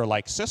with a vendor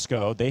like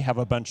Cisco, they have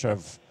a bunch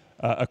of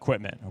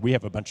equipment. We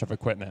have a bunch of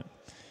equipment.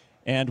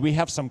 And we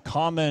have some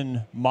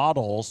common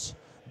models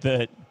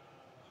that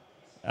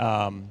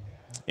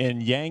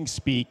in Yang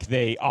speak,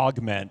 they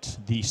augment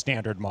the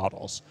standard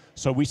models.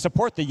 So we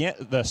support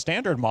the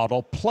standard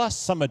model plus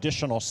some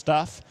additional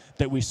stuff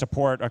that we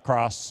support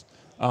across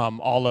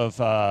all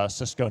of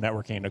Cisco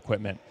networking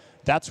equipment.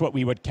 That's what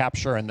we would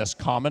capture in this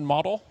common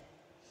model.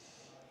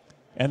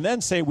 And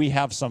then say we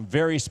have some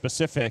very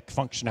specific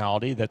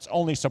functionality that's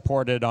only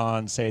supported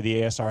on, say,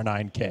 the ASR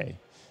 9K,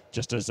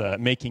 just as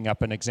making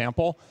up an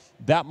example.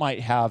 That might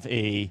have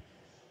a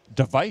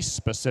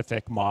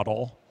device-specific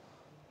model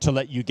to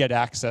let you get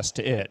access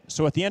to it.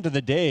 So at the end of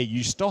the day,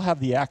 you still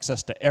have the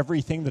access to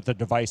everything that the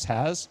device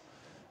has.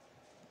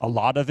 A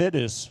lot of it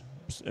is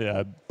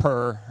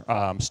per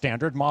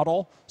standard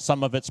model.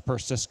 Some of it's per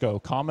Cisco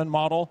common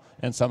model,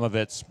 and some of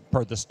it's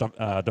per this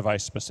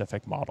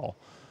device-specific model.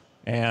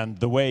 And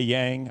the way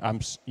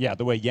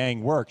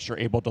Yang works, you're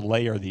able to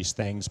layer these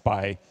things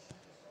by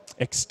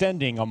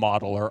extending a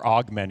model or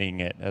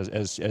augmenting it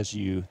as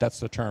you. That's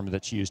the term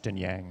that's used in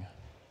Yang.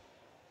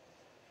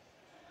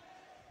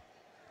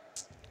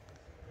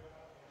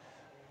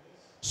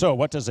 So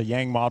what does a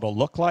Yang model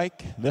look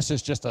like? This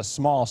is just a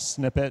small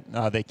snippet.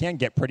 They can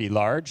get pretty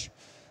large.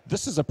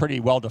 This is a pretty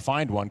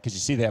well-defined one because you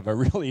see they have a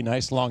really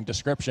nice long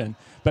description.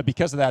 But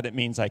because of that, it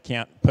means I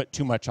can't put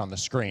too much on the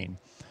screen.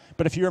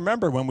 But if you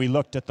remember when we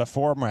looked at the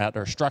format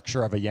or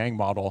structure of a Yang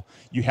model,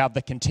 you have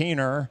the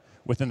container.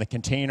 Within the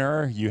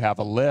container, you have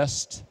a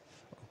list,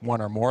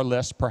 one or more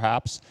lists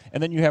perhaps,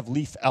 and then you have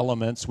leaf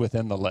elements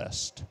within the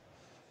list.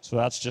 So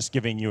that's just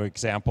giving you an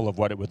example of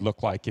what it would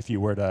look like if you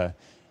were to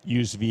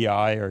use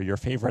VI or your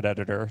favorite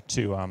editor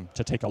to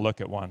take a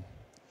look at one.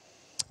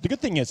 The good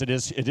thing is it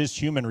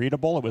is human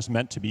readable. It was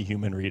meant to be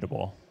human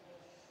readable.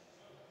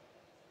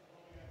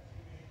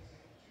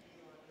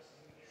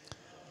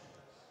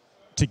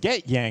 To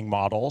get Yang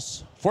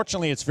models,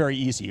 fortunately, it's very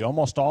easy.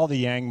 Almost all the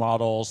Yang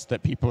models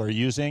that people are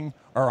using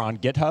are on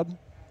GitHub.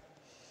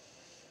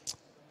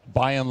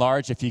 By and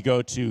large, if you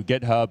go to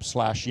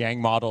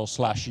GitHub/Yang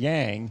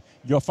models/Yang,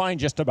 you'll find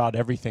just about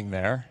everything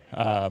there.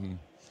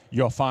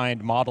 You'll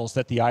find models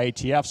that the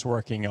IETF's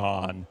working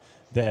on,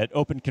 that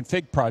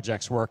OpenConfig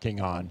project's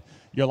working on.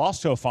 You'll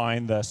also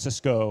find the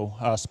Cisco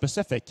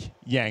specific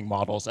Yang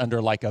models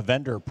under like a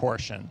vendor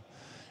portion.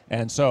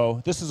 And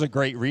so this is a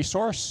great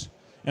resource.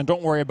 And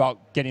don't worry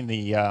about getting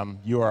the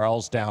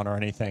URLs down or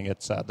anything.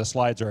 It's the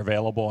slides are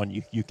available, and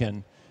you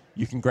can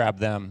grab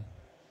them.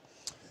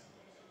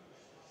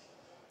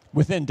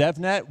 Within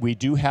DevNet, we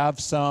do have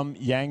some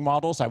Yang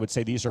models. I would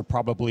say these are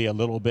probably a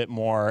little bit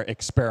more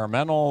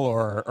experimental,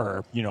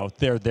 or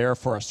they're there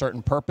for a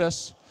certain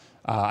purpose.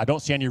 I don't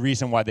see any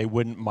reason why they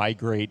wouldn't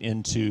migrate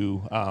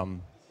into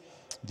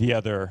the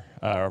other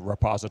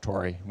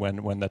repository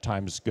when the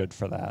time's good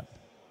for that.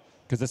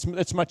 Because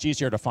it's much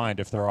easier to find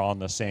if they're all in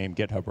the same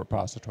GitHub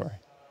repository.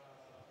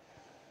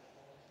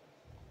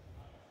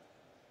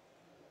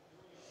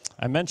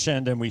 I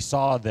mentioned and we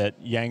saw that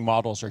Yang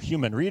models are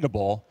human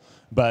readable,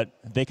 but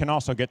they can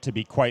also get to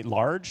be quite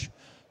large.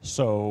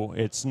 So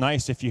it's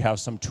nice if you have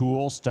some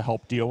tools to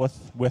help deal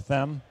with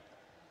them.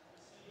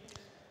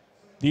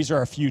 These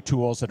are a few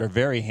tools that are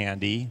very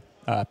handy.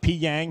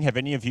 Pyang, have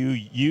any of you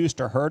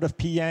used or heard of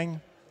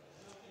Pyang?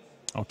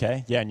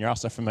 Okay, yeah, and you're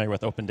also familiar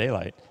with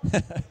OpenDaylight.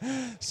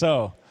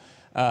 So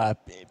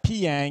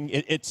Pyang,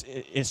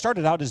 it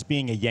started out as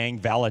being a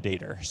Yang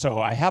validator. So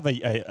I have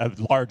a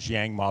large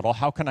Yang model.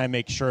 How can I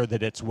make sure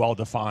that it's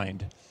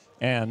well-defined?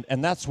 And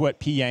that's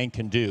what Pyang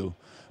can do.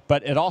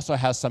 But it also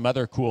has some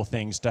other cool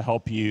things to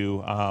help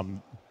you.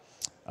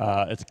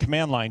 It's a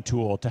command line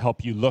tool to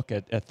help you look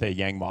at the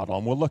Yang model.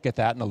 And we'll look at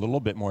that in a little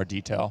bit more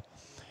detail.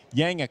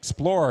 Yang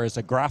Explorer is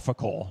a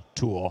graphical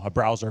tool, a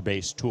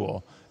browser-based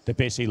tool that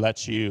basically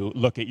lets you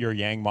look at your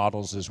Yang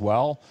models as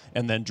well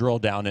and then drill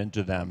down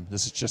into them.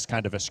 This is just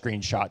kind of a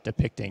screenshot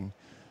depicting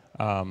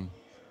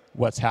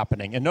what's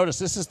happening. And notice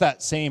this is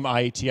that same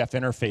IETF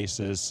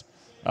interfaces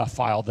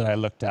file that I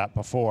looked at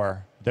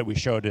before that we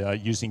showed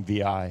using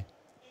VI.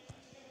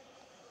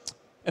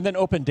 And then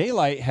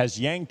OpenDaylight has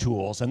Yang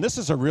tools. And this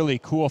is a really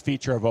cool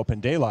feature of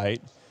OpenDaylight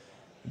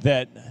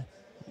that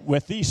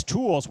with these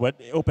tools, what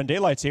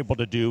OpenDaylight's able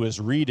to do is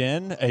read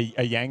in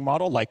a Yang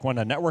model. Like when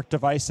a network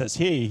device says,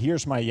 hey,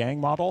 here's my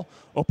Yang model,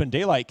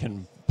 OpenDaylight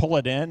can pull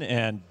it in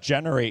and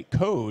generate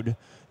code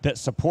that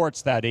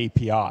supports that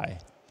API.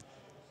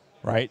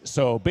 Right?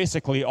 So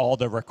basically all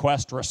the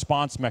request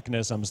response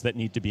mechanisms that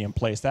need to be in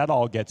place, that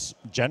all gets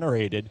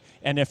generated.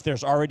 And if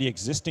there's already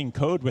existing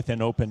code within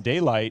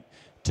OpenDaylight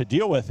to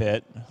deal with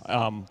it,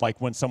 like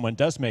when someone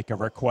does make a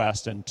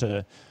request and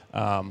to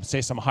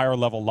say some higher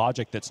level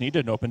logic that's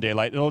needed in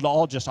OpenDaylight, it'll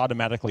all just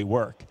automatically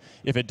work.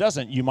 If it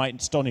doesn't, you might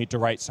still need to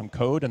write some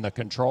code in the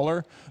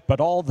controller,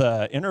 but all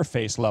the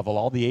interface level,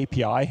 all the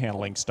API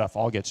handling stuff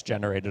all gets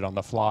generated on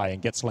the fly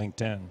and gets linked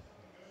in.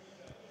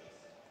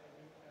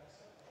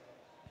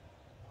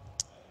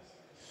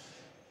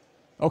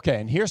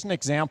 Okay, and here's an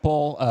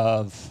example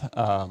of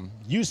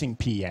using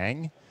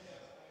pyang.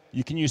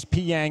 You can use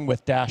pyang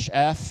with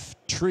 -f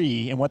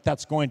tree, and what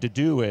that's going to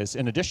do is,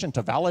 in addition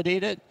to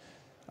validate it,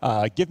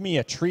 give me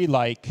a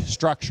tree-like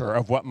structure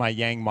of what my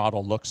Yang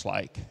model looks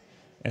like.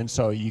 And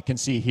so you can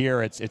see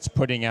here it's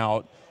putting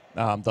out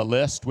the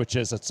list, which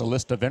is it's a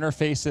list of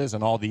interfaces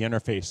and all the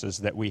interfaces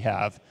that we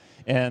have.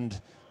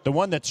 And the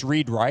one that's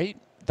read-write,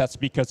 that's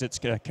because it's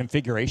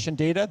configuration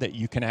data that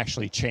you can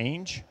actually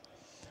change.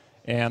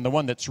 And the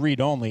one that's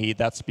read-only,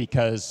 that's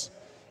because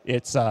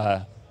it's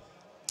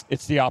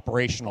the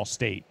operational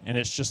state, and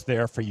it's just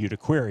there for you to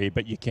query,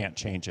 but you can't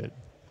change it.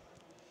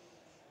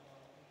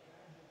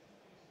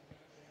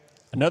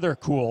 Another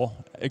cool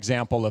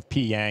example of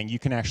pyang, you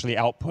can actually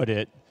output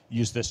it,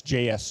 use this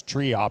JS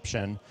tree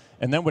option,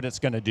 and then what it's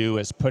going to do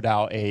is put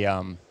out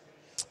an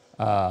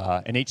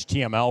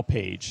HTML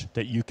page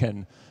that you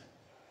can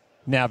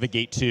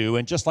navigate to.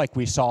 And just like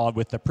we saw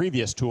with the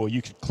previous tool,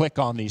 you can click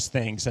on these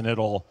things and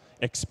it'll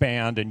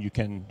expand and you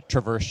can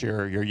traverse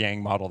your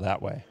Yang model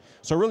that way.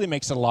 So it really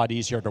makes it a lot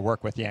easier to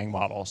work with Yang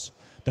models.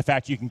 The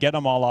fact you can get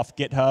them all off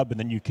GitHub and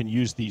then you can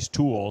use these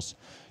tools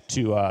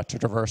to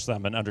traverse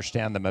them and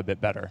understand them a bit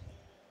better.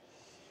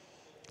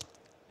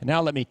 And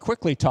now let me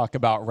quickly talk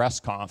about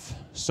RESTconf.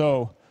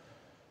 So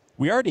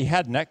we already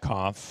had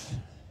netconf,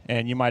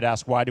 and you might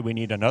ask, why do we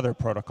need another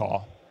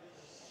protocol?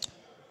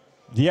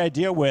 The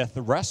idea with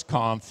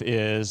RESTconf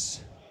is,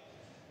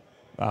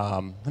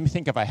 let me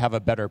think if I have a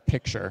better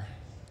picture.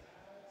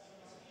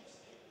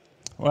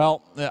 Well,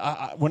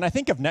 when I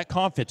think of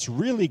netconf, it's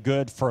really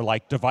good for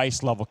like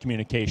device level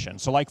communication.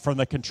 So like from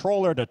the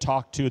controller to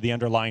talk to the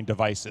underlying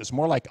devices,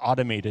 more like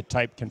automated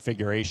type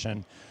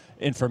configuration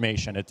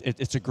information.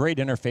 It's a great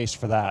interface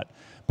for that.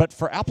 But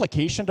for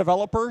application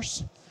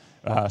developers,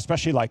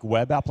 especially like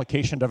web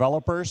application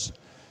developers,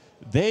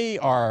 they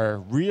are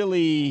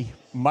really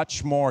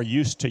much more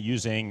used to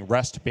using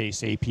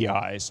REST-based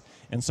APIs.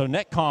 And so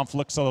netconf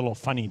looks a little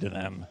funny to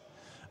them.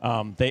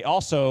 They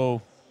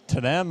also,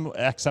 to them,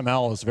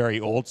 XML is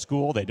very old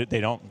school.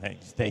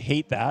 They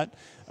hate that.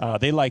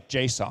 They like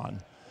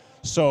JSON.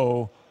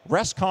 So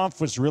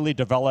RESTconf was really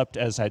developed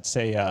as, I'd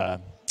say,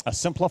 a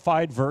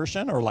simplified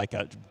version, or like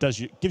gives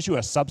you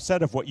a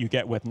subset of what you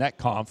get with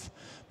netconf,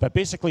 but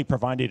basically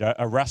provided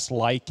a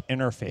REST-like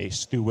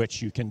interface through which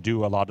you can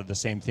do a lot of the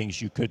same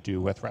things you could do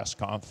with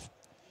RESTconf.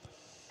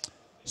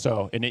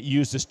 So, and it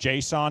uses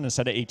JSON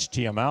instead of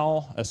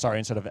HTML,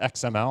 instead of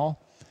XML,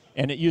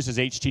 and it uses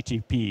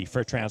HTTP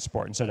for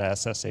transport instead of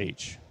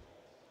SSH.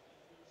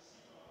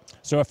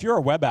 So if you're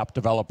a web app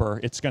developer,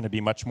 it's going to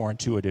be much more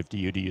intuitive to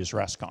you to use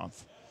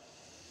RESTconf.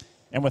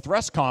 And with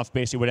RESTconf,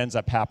 basically what ends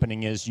up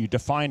happening is you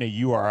define a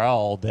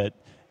URL that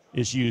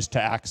is used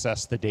to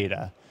access the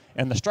data.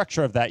 And the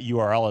structure of that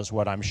URL is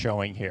what I'm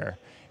showing here.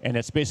 And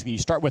it's basically you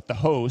start with the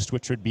host,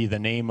 which would be the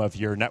name of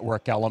your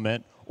network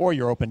element or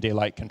your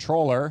OpenDaylight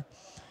controller.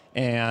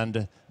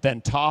 And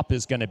then top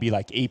is going to be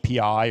like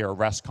API or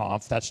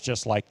RESTconf. That's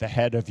just like the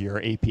head of your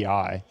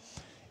API.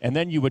 And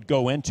then you would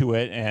go into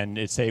it and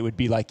it would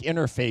be like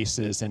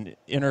interfaces and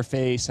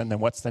interface, and then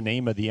what's the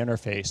name of the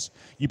interface.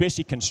 You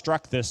basically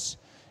construct this.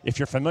 If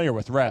you're familiar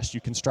with REST,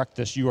 you construct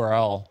this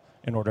URL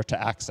in order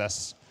to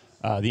access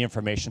the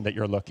information that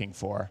you're looking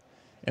for.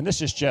 And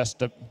this is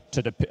just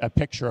a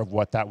picture of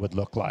what that would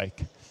look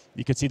like.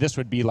 You can see this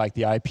would be like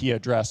the IP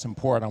address and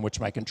port on which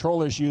my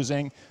controller is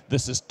using.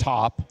 This is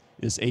top,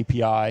 is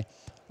API.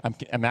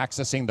 I'm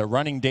accessing the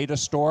running data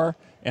store,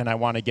 and I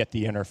want to get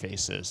the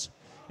interfaces.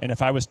 And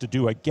if I was to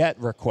do a GET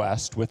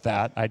request with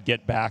that, I'd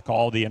get back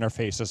all the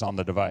interfaces on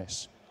the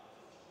device.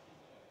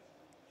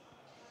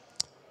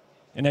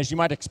 And as you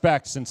might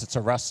expect, since it's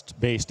a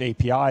REST-based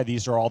API,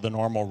 these are all the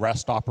normal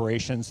REST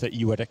operations that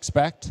you would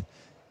expect.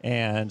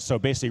 And so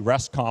basically,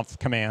 RESTconf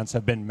commands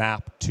have been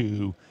mapped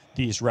to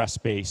these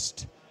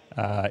REST-based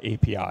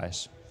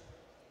APIs.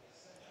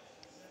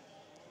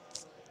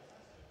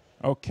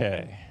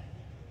 Okay.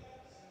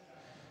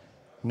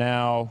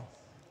 Now,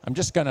 I'm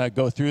just going to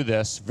go through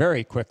this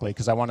very quickly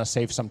because I want to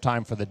save some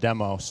time for the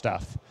demo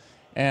stuff.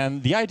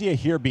 And the idea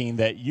here being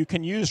that you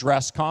can use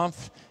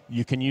RESTconf,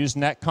 you can use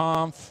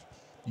netconf,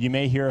 you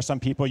may hear some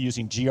people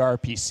using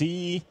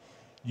gRPC,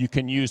 you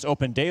can use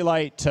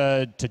OpenDaylight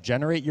to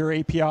generate your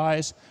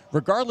APIs.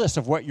 Regardless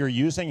of what you're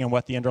using and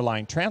what the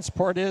underlying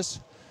transport is,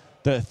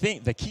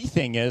 the key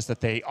thing is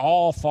that they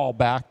all fall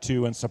back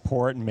to and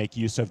support and make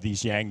use of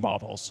these Yang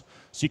models.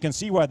 So you can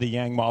see why the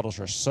Yang models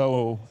are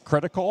so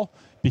critical,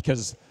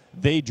 because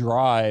they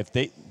drive,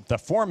 the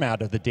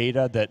format of the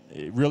data that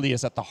really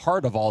is at the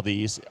heart of all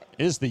these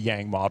is the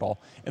Yang model.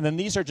 And then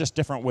these are just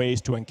different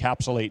ways to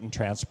encapsulate and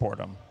transport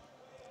them.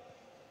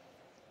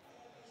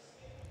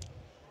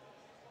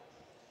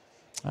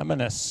 I'm going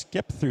to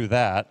skip through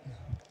that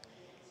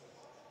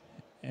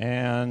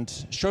and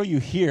show you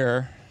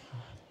here.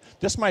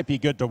 This might be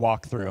good to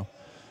walk through.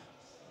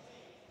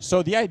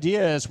 So the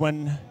idea is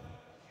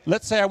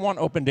let's say I want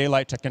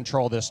OpenDaylight to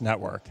control this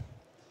network.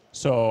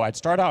 So I'd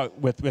start out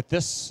with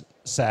this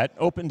set.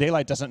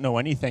 OpenDaylight doesn't know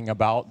anything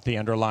about the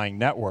underlying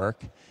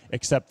network,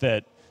 except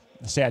that,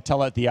 say I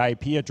tell it the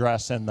IP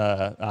address and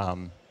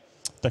the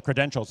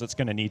credentials it's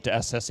going to need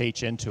to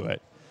SSH into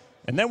it.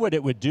 And then what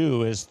it would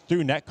do is,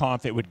 through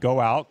netconf, it would go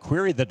out,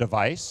 query the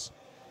device,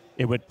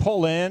 it would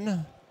pull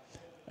in,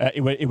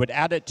 it would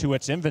add it to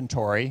its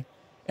inventory,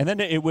 and then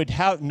it would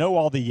know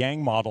all the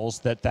Yang models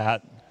that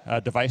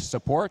device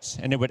supports,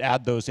 and it would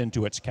add those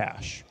into its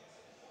cache.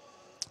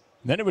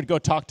 Then it would go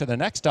talk to the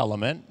next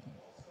element,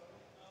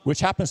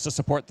 which happens to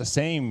support the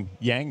same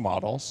Yang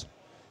models.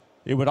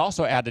 It would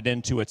also add it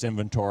into its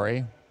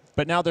inventory,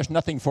 but now there's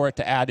nothing for it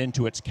to add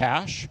into its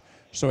cache,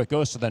 so it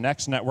goes to the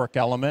next network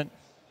element,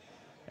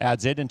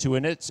 adds it into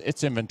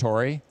its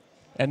inventory,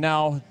 and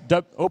now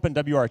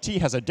OpenWRT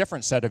has a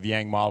different set of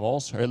Yang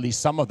models, or at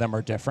least some of them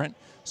are different,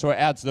 so it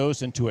adds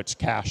those into its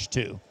cache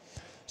too.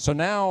 So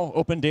now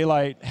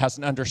OpenDaylight has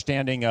an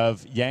understanding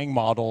of Yang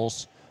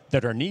models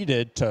that are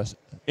needed to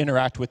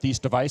interact with these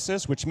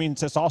devices, which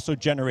means it's also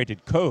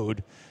generated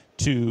code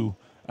to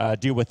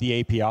deal with the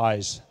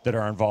APIs that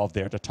are involved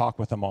there, to talk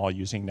with them all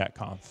using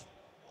netconf.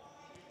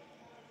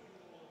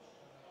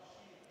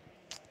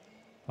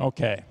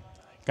 Okay,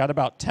 got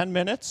about 10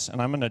 minutes,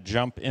 and I'm going to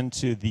jump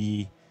into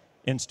the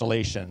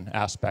installation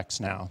aspects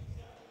now.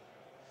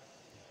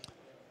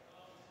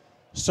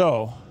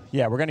 So,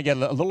 yeah, we're going to get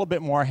a little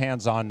bit more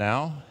hands-on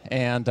now.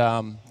 And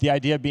the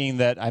idea being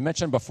that I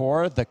mentioned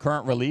before, the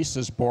current release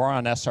is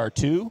Boron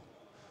SR2.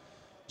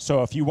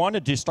 So if you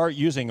wanted to start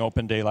using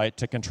OpenDaylight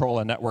to control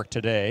a network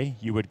today,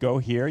 you would go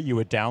here, you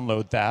would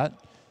download that.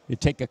 It'd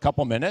take a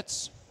couple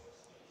minutes.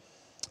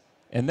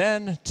 And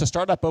then to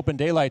start up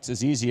OpenDaylight, it's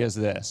as easy as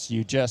this.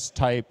 You just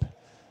type,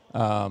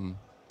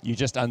 you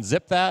just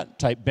unzip that,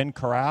 type bin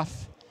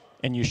carafe,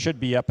 and you should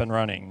be up and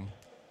running.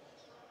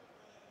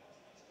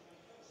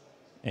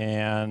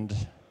 And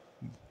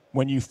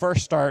when you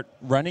first start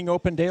running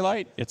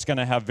OpenDaylight, it's going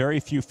to have very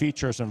few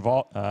features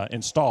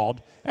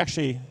installed.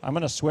 Actually, I'm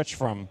going to switch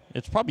from,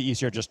 it's probably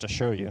easier just to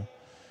show you.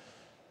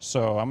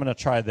 So I'm going to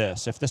try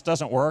this. If this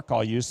doesn't work,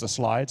 I'll use the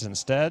slides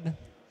instead.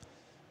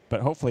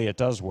 But hopefully it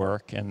does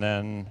work, and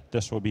then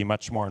this will be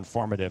much more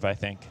informative, I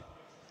think.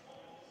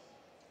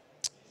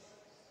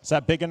 Is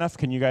that big enough?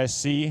 Can you guys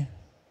see?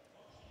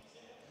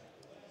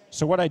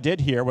 So what I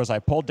did here was I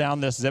pulled down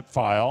this zip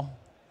file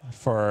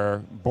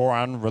for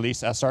Boron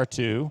release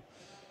SR2.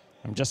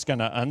 I'm just going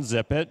to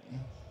unzip it.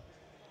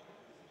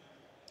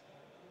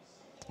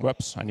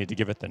 Whoops, I need to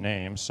give it the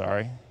name,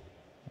 sorry.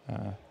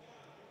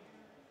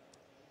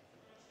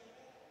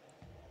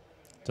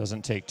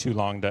 Doesn't take too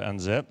long to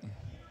unzip.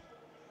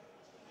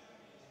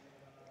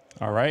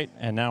 All right,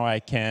 and now I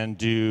can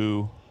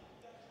do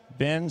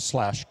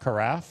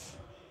bin/carafe.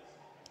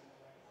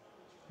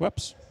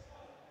 Whoops.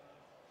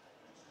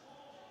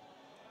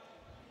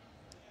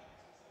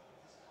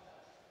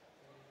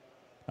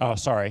 Oh,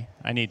 sorry.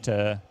 I need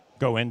to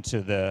go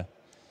into the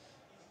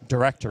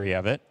directory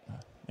of it.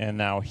 And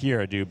now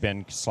here, do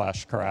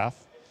bin/carafe.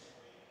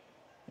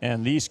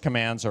 And these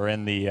commands are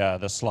in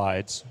the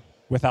slides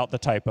without the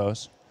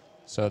typos.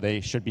 So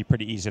they should be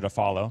pretty easy to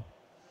follow.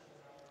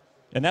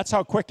 And that's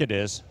how quick it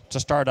is to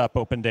start up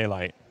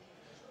OpenDaylight.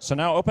 So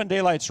now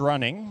OpenDaylight's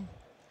running.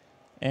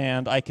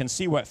 And I can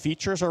see what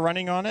features are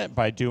running on it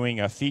by doing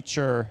a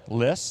feature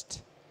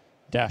list-I.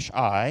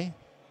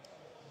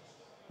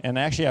 And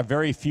I actually have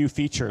very few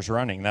features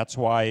running. That's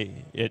why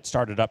it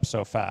started up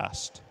so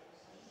fast.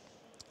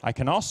 I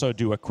can also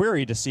do a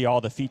query to see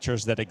all the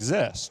features that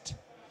exist.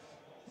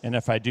 And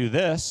if I do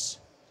this,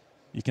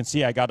 you can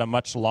see I got a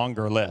much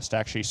longer list,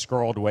 actually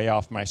scrolled way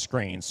off my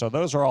screen. So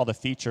those are all the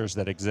features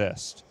that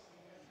exist.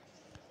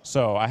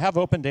 So I have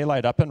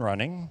OpenDaylight up and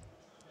running.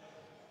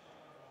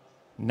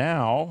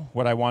 Now,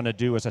 what I want to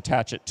do is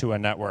attach it to a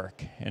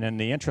network. And in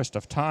the interest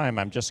of time,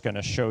 I'm just going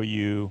to show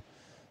you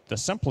the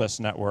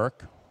simplest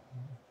network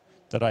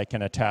that I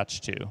can attach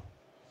to.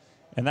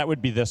 And that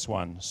would be this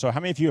one. So how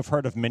many of you have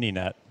heard of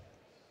Mininet?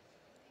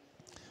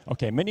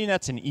 Okay,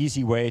 Mininet's an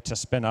easy way to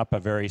spin up a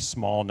very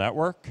small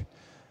network.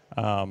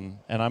 And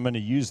I'm going to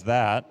use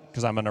that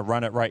because I'm going to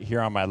run it right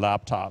here on my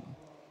laptop.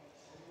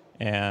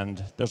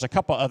 And there's a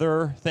couple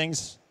other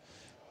things.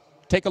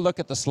 Take a look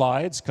at the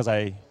slides because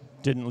I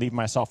didn't leave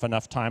myself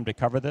enough time to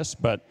cover this,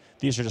 but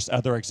these are just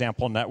other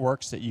example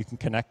networks that you can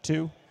connect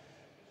to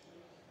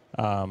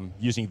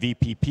using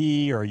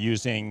VPP or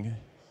using,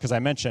 because I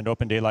mentioned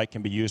OpenDaylight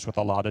can be used with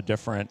a lot of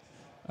different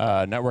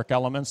network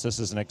elements. This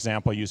is an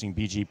example using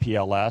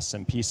BGPLS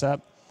and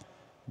PCEP.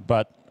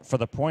 But for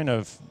the point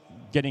of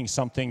getting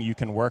something you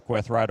can work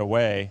with right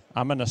away,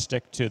 I'm going to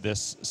stick to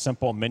this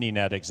simple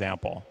mininet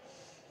example.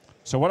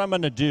 So what I'm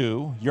going to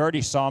do, you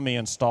already saw me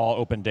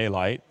install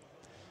OpenDaylight.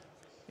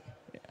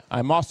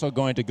 I'm also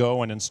going to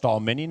go and install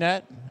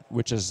Mininet,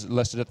 which is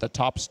listed at the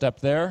top step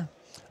there.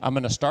 I'm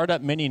going to start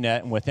up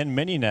Mininet, and within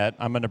Mininet,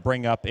 I'm going to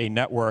bring up a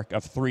network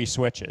of 3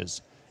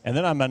 switches. And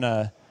then I'm going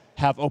to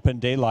have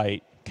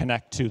OpenDaylight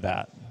connect to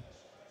that.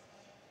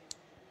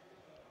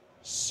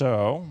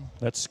 So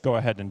let's go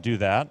ahead and do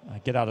that. I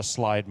get out of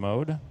slide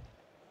mode.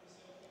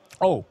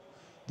 Oh,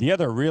 the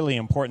other really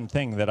important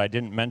thing that I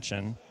didn't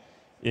mention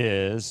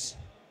is,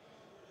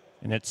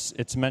 and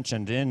it's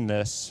mentioned in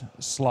this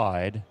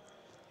slide,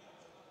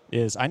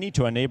 is I need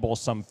to enable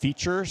some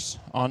features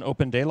on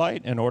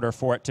OpenDaylight in order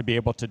for it to be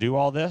able to do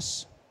all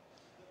this.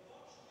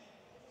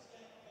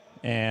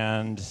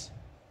 And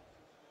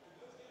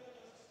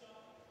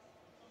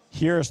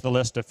here's the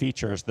list of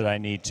features that I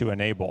need to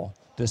enable.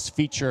 This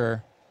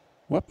feature,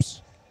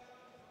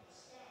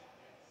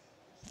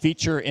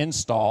 feature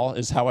install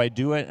is how I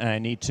do it, and I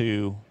need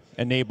to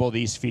enable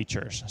these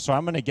features. So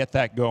I'm going to get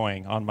that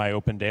going on my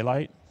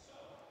OpenDaylight.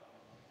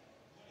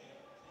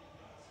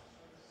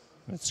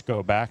 Let's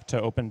go back to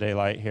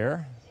OpenDaylight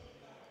here.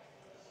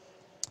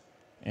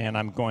 And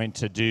I'm going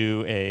to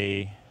do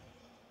a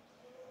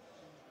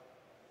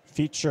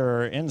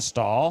feature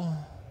install.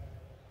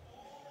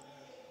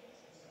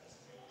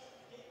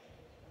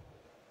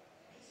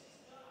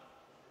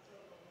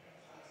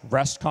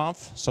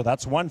 RESTconf, so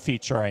that's one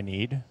feature I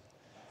need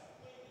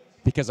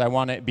because I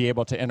want to be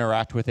able to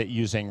interact with it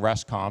using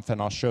RESTconf, and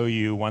I'll show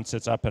you once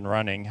it's up and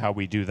running how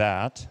we do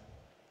that.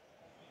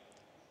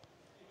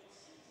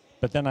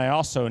 But then I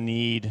also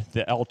need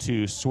the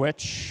L2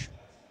 switch.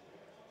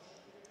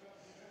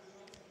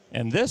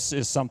 And this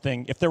is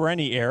something, if there were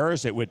any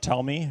errors, it would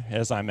tell me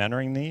as I'm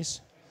entering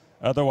these.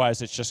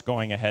 Otherwise, it's just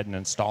going ahead and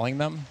installing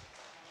them.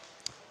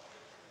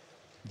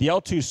 The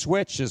L2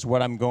 switch is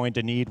what I'm going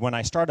to need. When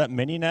I start up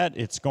Mininet,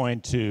 it's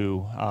going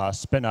to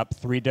spin up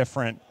 3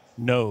 different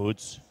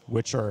nodes,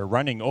 which are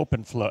running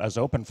OpenFlow as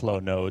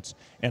OpenFlow nodes.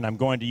 And I'm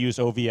going to use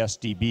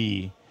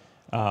OVSDB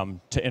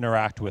to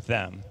interact with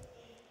them.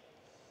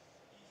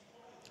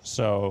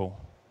 So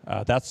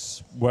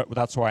that's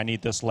why I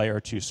need this layer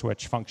 2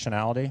 switch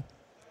functionality.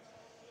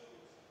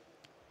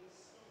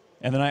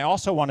 And then I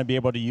also want to be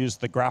able to use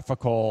the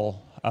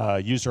graphical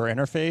user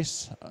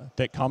interface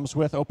that comes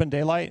with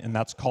OpenDaylight, and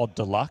that's called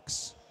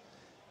Deluxe.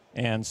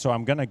 And so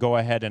I'm going to go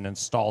ahead and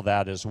install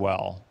that as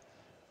well.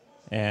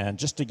 And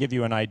just to give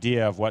you an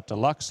idea of what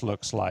Deluxe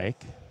looks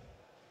like,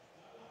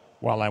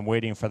 while I'm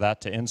waiting for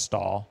that to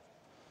install,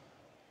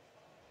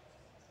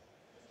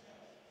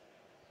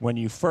 when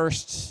you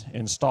first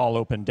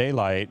install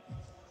OpenDaylight,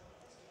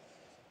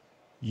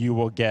 you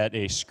will get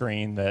a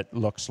screen that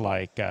looks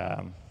like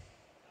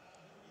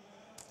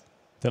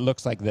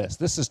this.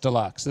 This is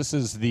Deluxe. This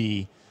is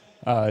the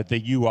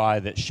UI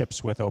that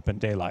ships with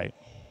OpenDaylight.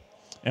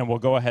 And we'll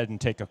go ahead and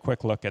take a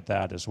quick look at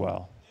that as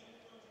well.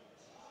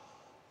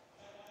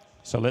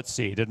 So let's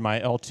see. Did my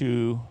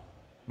L2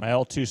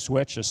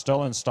 switch is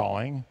still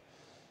installing.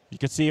 You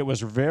can see it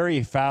was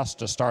very fast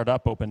to start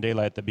up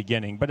OpenDaylight at the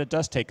beginning, but it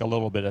does take a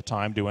little bit of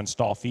time to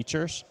install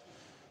features.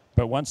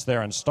 But once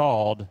they're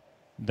installed,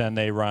 then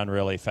they run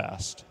really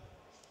fast.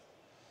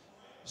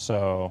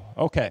 So,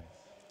 okay.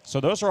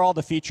 So those are all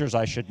the features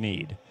I should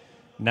need.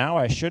 Now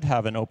I should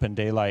have an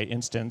OpenDaylight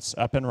instance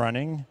up and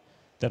running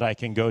that I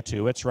can go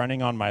to. It's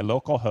running on my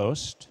local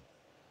host.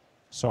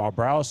 So I'll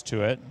browse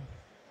to it,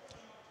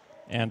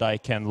 and I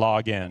can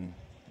log in.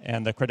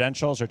 And the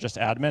credentials are just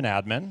admin,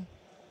 admin.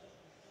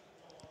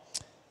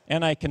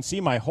 And I can see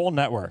my whole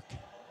network.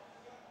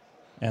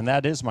 And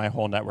that is my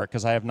whole network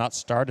because I have not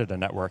started a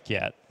network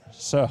yet.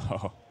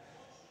 So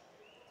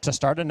to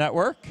start a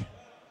network,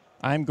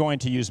 I'm going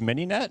to use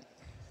Mininet.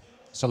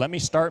 So let me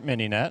start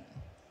Mininet.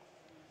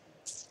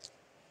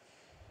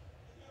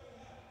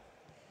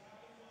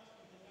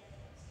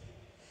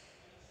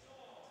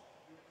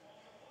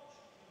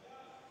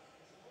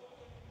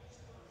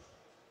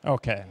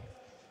 Okay.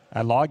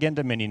 I log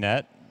into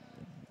Mininet.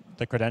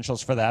 The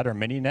credentials for that are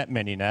Mininet,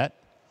 Mininet.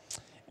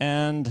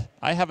 And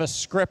I have a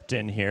script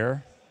in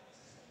here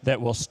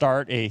that will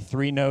start a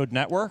 3-node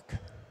network.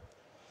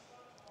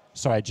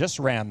 So I just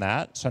ran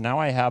that. So now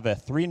I have a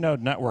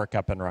 3-node network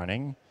up and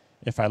running.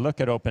 If I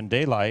look at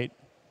OpenDaylight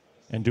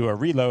and do a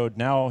reload,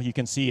 now you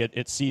can see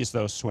it sees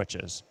those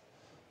switches.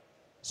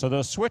 So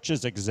those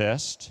switches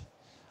exist.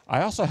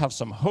 I also have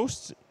some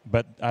hosts,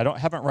 but I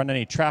haven't run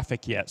any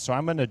traffic yet. So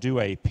I'm going to do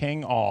a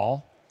ping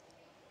all.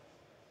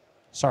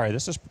 Sorry,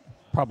 this is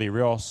probably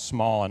real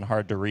small and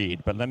hard to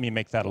read, but let me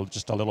make that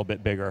just a little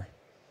bit bigger.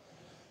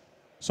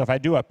 So if I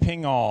do a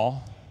ping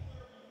all,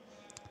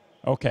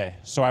 okay,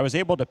 so I was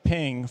able to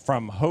ping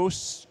from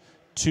hosts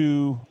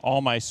to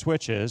all my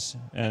switches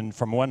and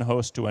from one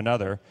host to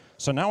another.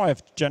 So now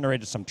I've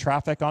generated some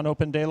traffic on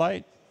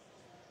OpenDaylight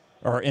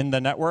or in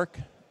the network.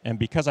 And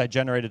because I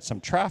generated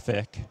some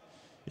traffic,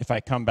 if I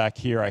come back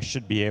here, I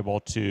should be able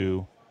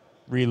to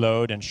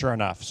reload. And sure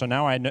enough, so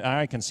now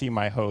I can see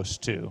my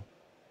host too.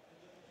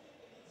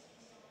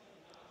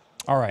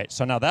 All right,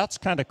 so now that's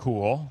kind of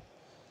cool.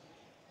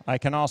 I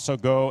can also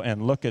go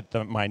and look at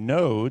my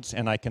nodes,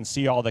 and I can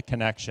see all the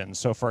connections.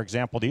 So for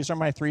example, these are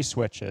my 3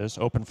 switches,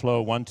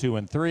 OpenFlow 1, 2,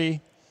 and 3.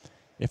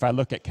 If I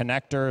look at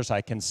connectors, I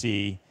can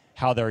see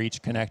how they're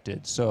each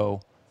connected.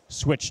 So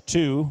switch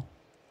 2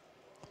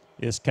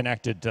 is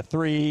connected to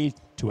 3,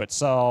 to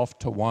itself,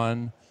 to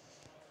 1.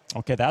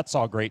 Okay, that's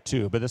all great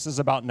too, but this is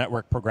about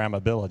network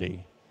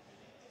programmability.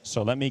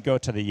 So let me go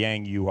to the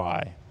Yang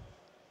UI.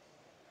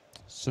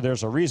 So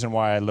there's a reason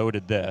why I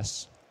loaded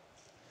this.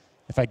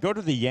 If I go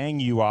to the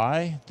Yang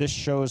UI, this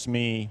shows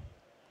me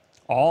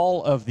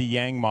all of the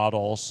Yang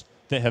models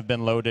that have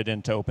been loaded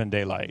into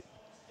OpenDaylight.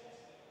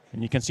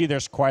 And you can see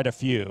there's quite a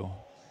few.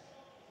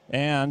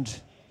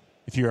 And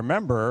if you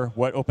remember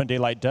what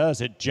OpenDaylight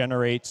does, it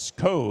generates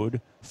code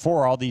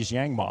for all these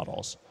Yang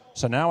models.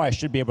 So now I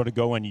should be able to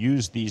go and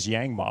use these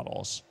Yang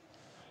models.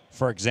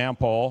 For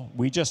example,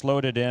 we just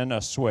loaded in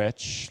a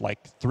switch, like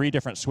 3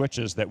 different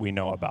switches that we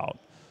know about.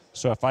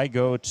 So if I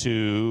go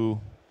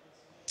to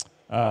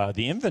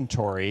the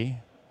inventory,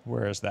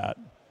 where is that?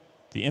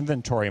 The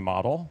inventory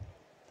model,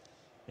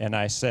 and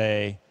I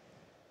say,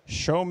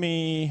 show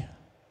me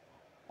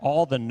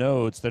all the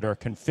nodes that are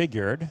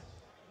configured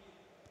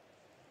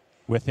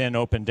within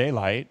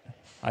OpenDaylight.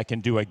 I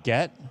can do a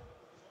get,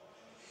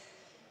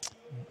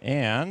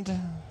 and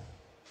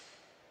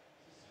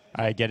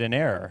I get an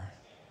error.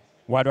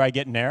 Why do I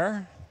get an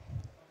error?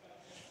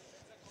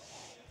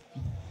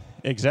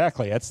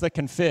 Exactly, that's the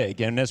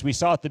config. And as we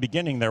saw at the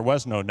beginning, there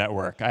was no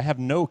network. I have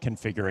no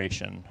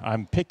configuration.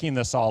 I'm picking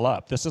this all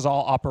up. This is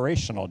all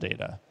operational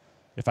data.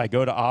 If I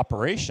go to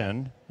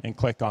operation and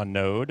click on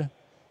node,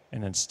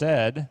 and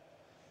instead,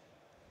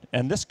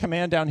 and this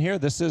command down here,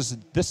 this is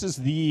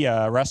the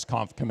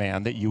restconf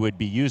command that you would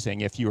be using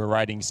if you were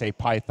writing, say,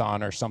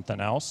 Python or something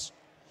else.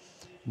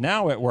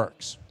 Now it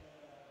works.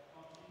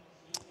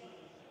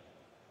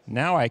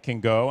 Now I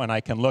can go and I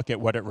can look at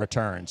what it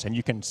returns. And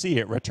you can see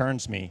it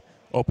returns me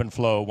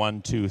OpenFlow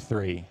 1, 2,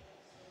 3,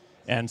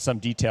 and some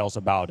details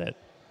about it.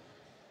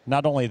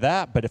 Not only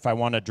that, but if I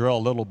want to drill a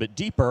little bit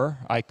deeper,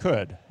 I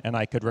could. And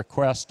I could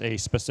request a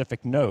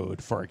specific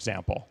node, for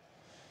example.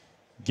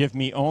 Give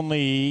me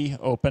only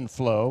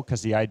OpenFlow,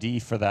 because the ID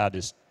for that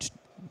is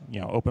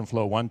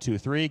OpenFlow 1, 2,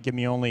 3. Give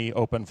me only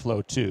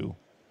OpenFlow 2,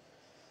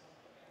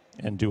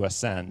 and do a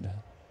send.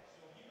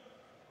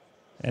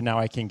 And now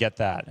I can get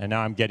that. And now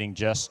I'm getting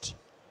just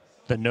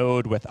the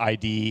node with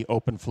ID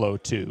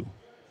OpenFlow 2.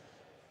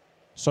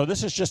 So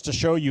this is just to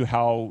show you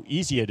how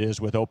easy it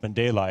is with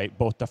OpenDaylight,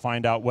 both to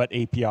find out what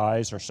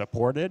APIs are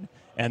supported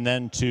and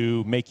then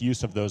to make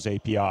use of those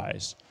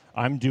APIs.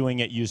 I'm doing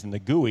it using the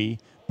GUI,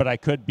 but I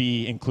could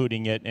be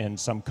including it in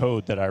some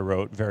code that I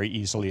wrote very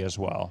easily as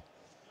well.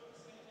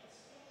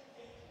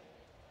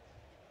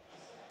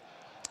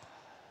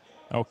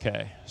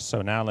 Okay,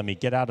 so now let me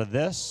get out of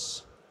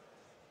this,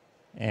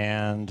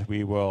 and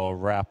we will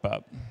wrap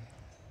up.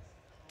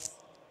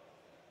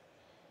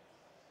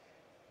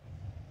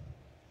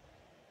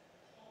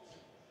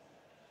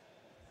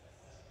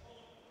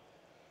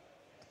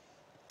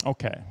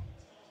 Okay.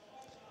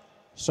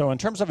 So in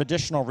terms of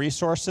additional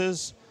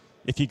resources,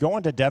 if you go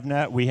into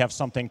DevNet, we have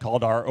something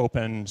called our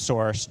Open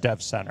Source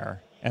Dev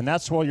Center. And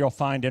that's where you'll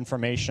find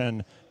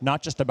information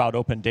not just about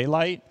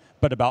OpenDaylight,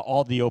 but about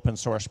all the open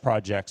source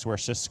projects where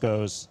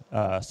Cisco's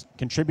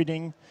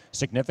contributing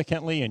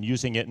significantly and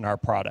using it in our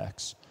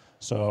products.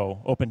 So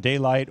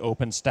OpenDaylight,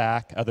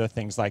 OpenStack, other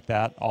things like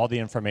that, all the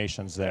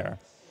information's there.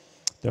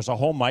 There's a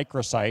whole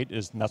microsite,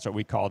 and that's what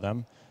we call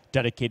them,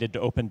 dedicated to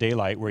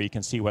OpenDaylight, where you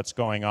can see what's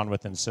going on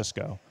within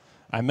Cisco.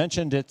 I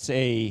mentioned it's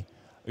a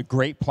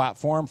great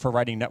platform for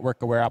writing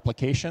network-aware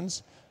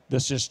applications.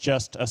 This is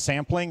just a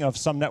sampling of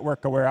some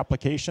network-aware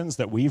applications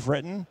that we've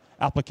written,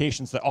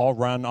 applications that all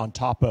run on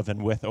top of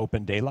and with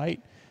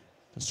OpenDaylight.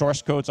 The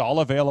source code's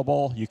all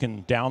available. You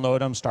can download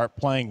them, start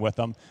playing with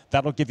them.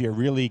 That'll give you a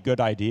really good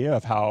idea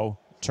of how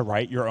to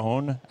write your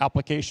own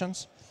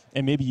applications.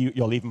 And maybe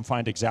you'll even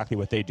find exactly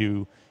what they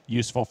do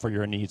useful for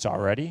your needs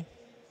already.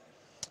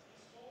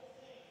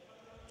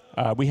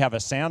 We have a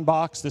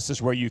sandbox. This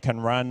is where you can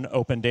run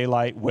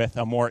OpenDaylight with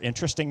a more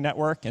interesting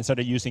network. Instead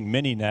of using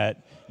Mininet,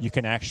 you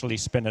can actually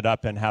spin it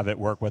up and have it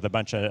work with a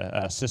bunch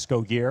of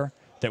Cisco gear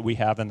that we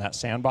have in that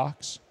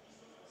sandbox.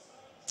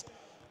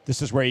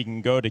 This is where you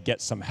can go to get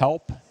some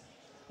help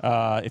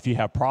if you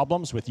have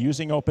problems with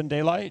using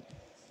OpenDaylight.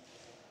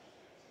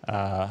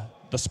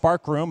 The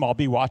Spark Room, I'll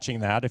be watching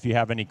that. If you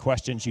have any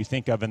questions you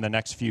think of in the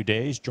next few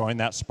days, join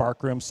that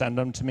Spark Room, send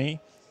them to me.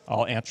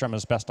 I'll answer them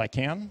as best I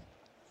can.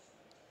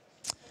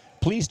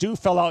 Please do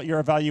fill out your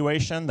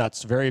evaluation.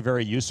 That's very,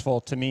 very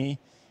useful to me.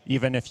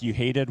 Even if you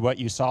hated what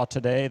you saw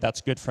today,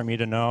 that's good for me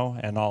to know,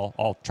 and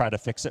I'll try to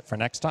fix it for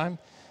next time.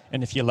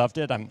 And if you loved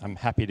it, I'm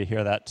happy to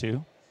hear that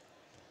too.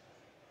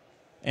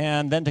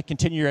 And then to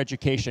continue your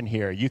education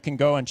here, you can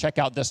go and check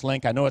out this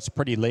link. I know it's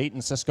pretty late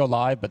in Cisco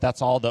Live, but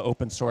that's all the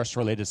open source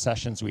related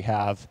sessions we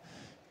have.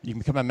 You can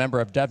become a member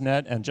of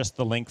DevNet and just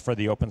the link for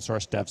the Open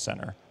Source Dev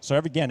Center. So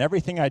again,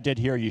 everything I did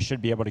here, you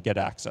should be able to get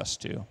access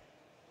to.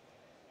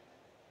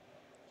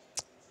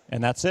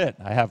 And that's it.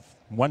 I have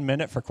 1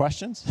 minute for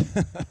questions.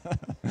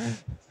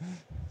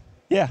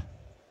 Yeah.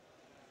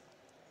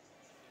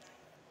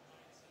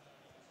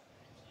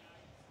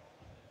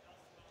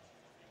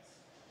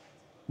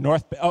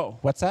 Oh,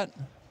 what's that?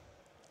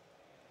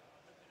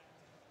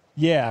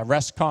 Yeah,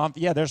 RESTconf.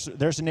 Yeah,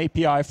 there's an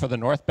API for the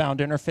northbound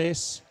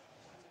interface.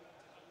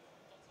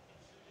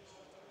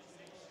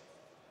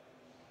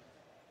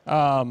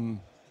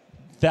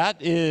 That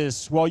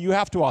is, well, you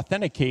have to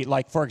authenticate.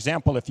 Like, for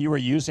example, if you were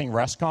using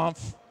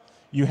RESTconf,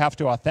 you have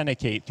to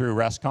authenticate through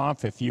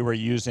RESTconf. If you were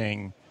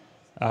using,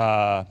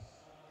 I'm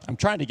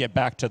trying to get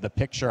back to the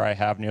picture I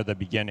have near the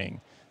beginning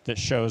that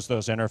shows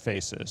those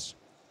interfaces.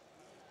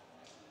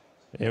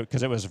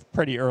 Because it was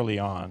pretty early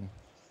on.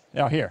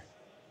 Oh, here.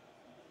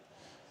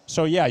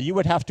 So yeah, you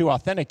would have to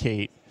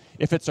authenticate.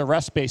 If it's a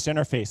REST-based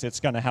interface,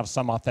 it's going to have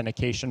some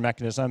authentication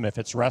mechanism. If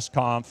it's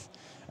RESTconf,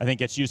 I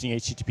think it's using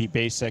HTTP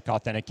basic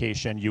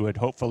authentication. You would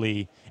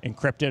hopefully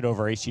encrypt it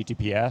over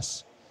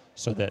HTTPS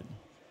so that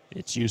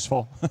it's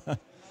useful.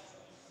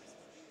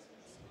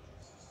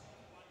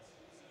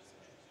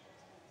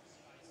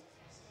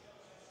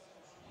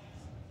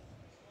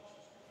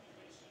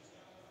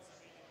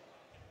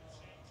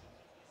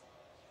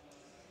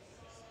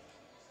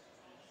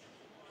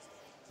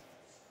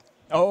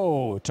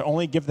 Oh, to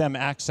only give them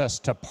access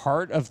to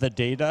part of the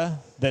data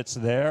that's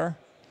there?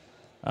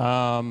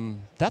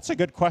 That's a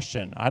good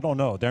question. I don't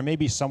know. There may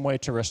be some way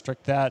to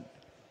restrict that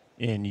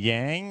in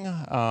Yang.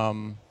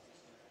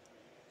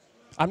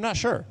 I'm not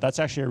sure. That's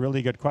actually a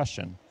really good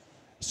question.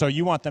 So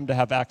you want them to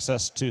have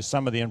access to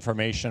some of the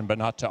information, but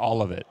not to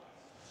all of it.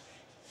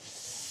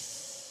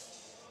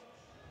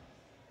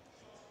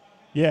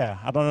 Yeah,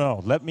 I don't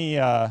know. Let me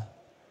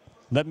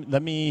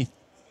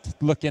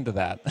look into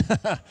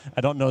that.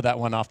 I don't know that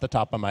one off the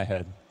top of my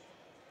head.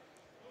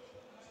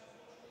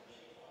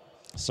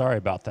 Sorry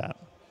about that.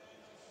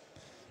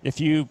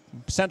 If you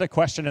send a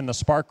question in the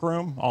Spark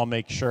room, I'll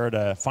make sure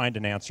to find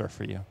an answer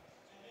for you.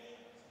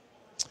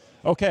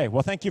 Okay,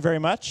 well, thank you very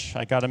much.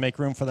 I got to make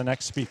room for the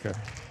next speaker.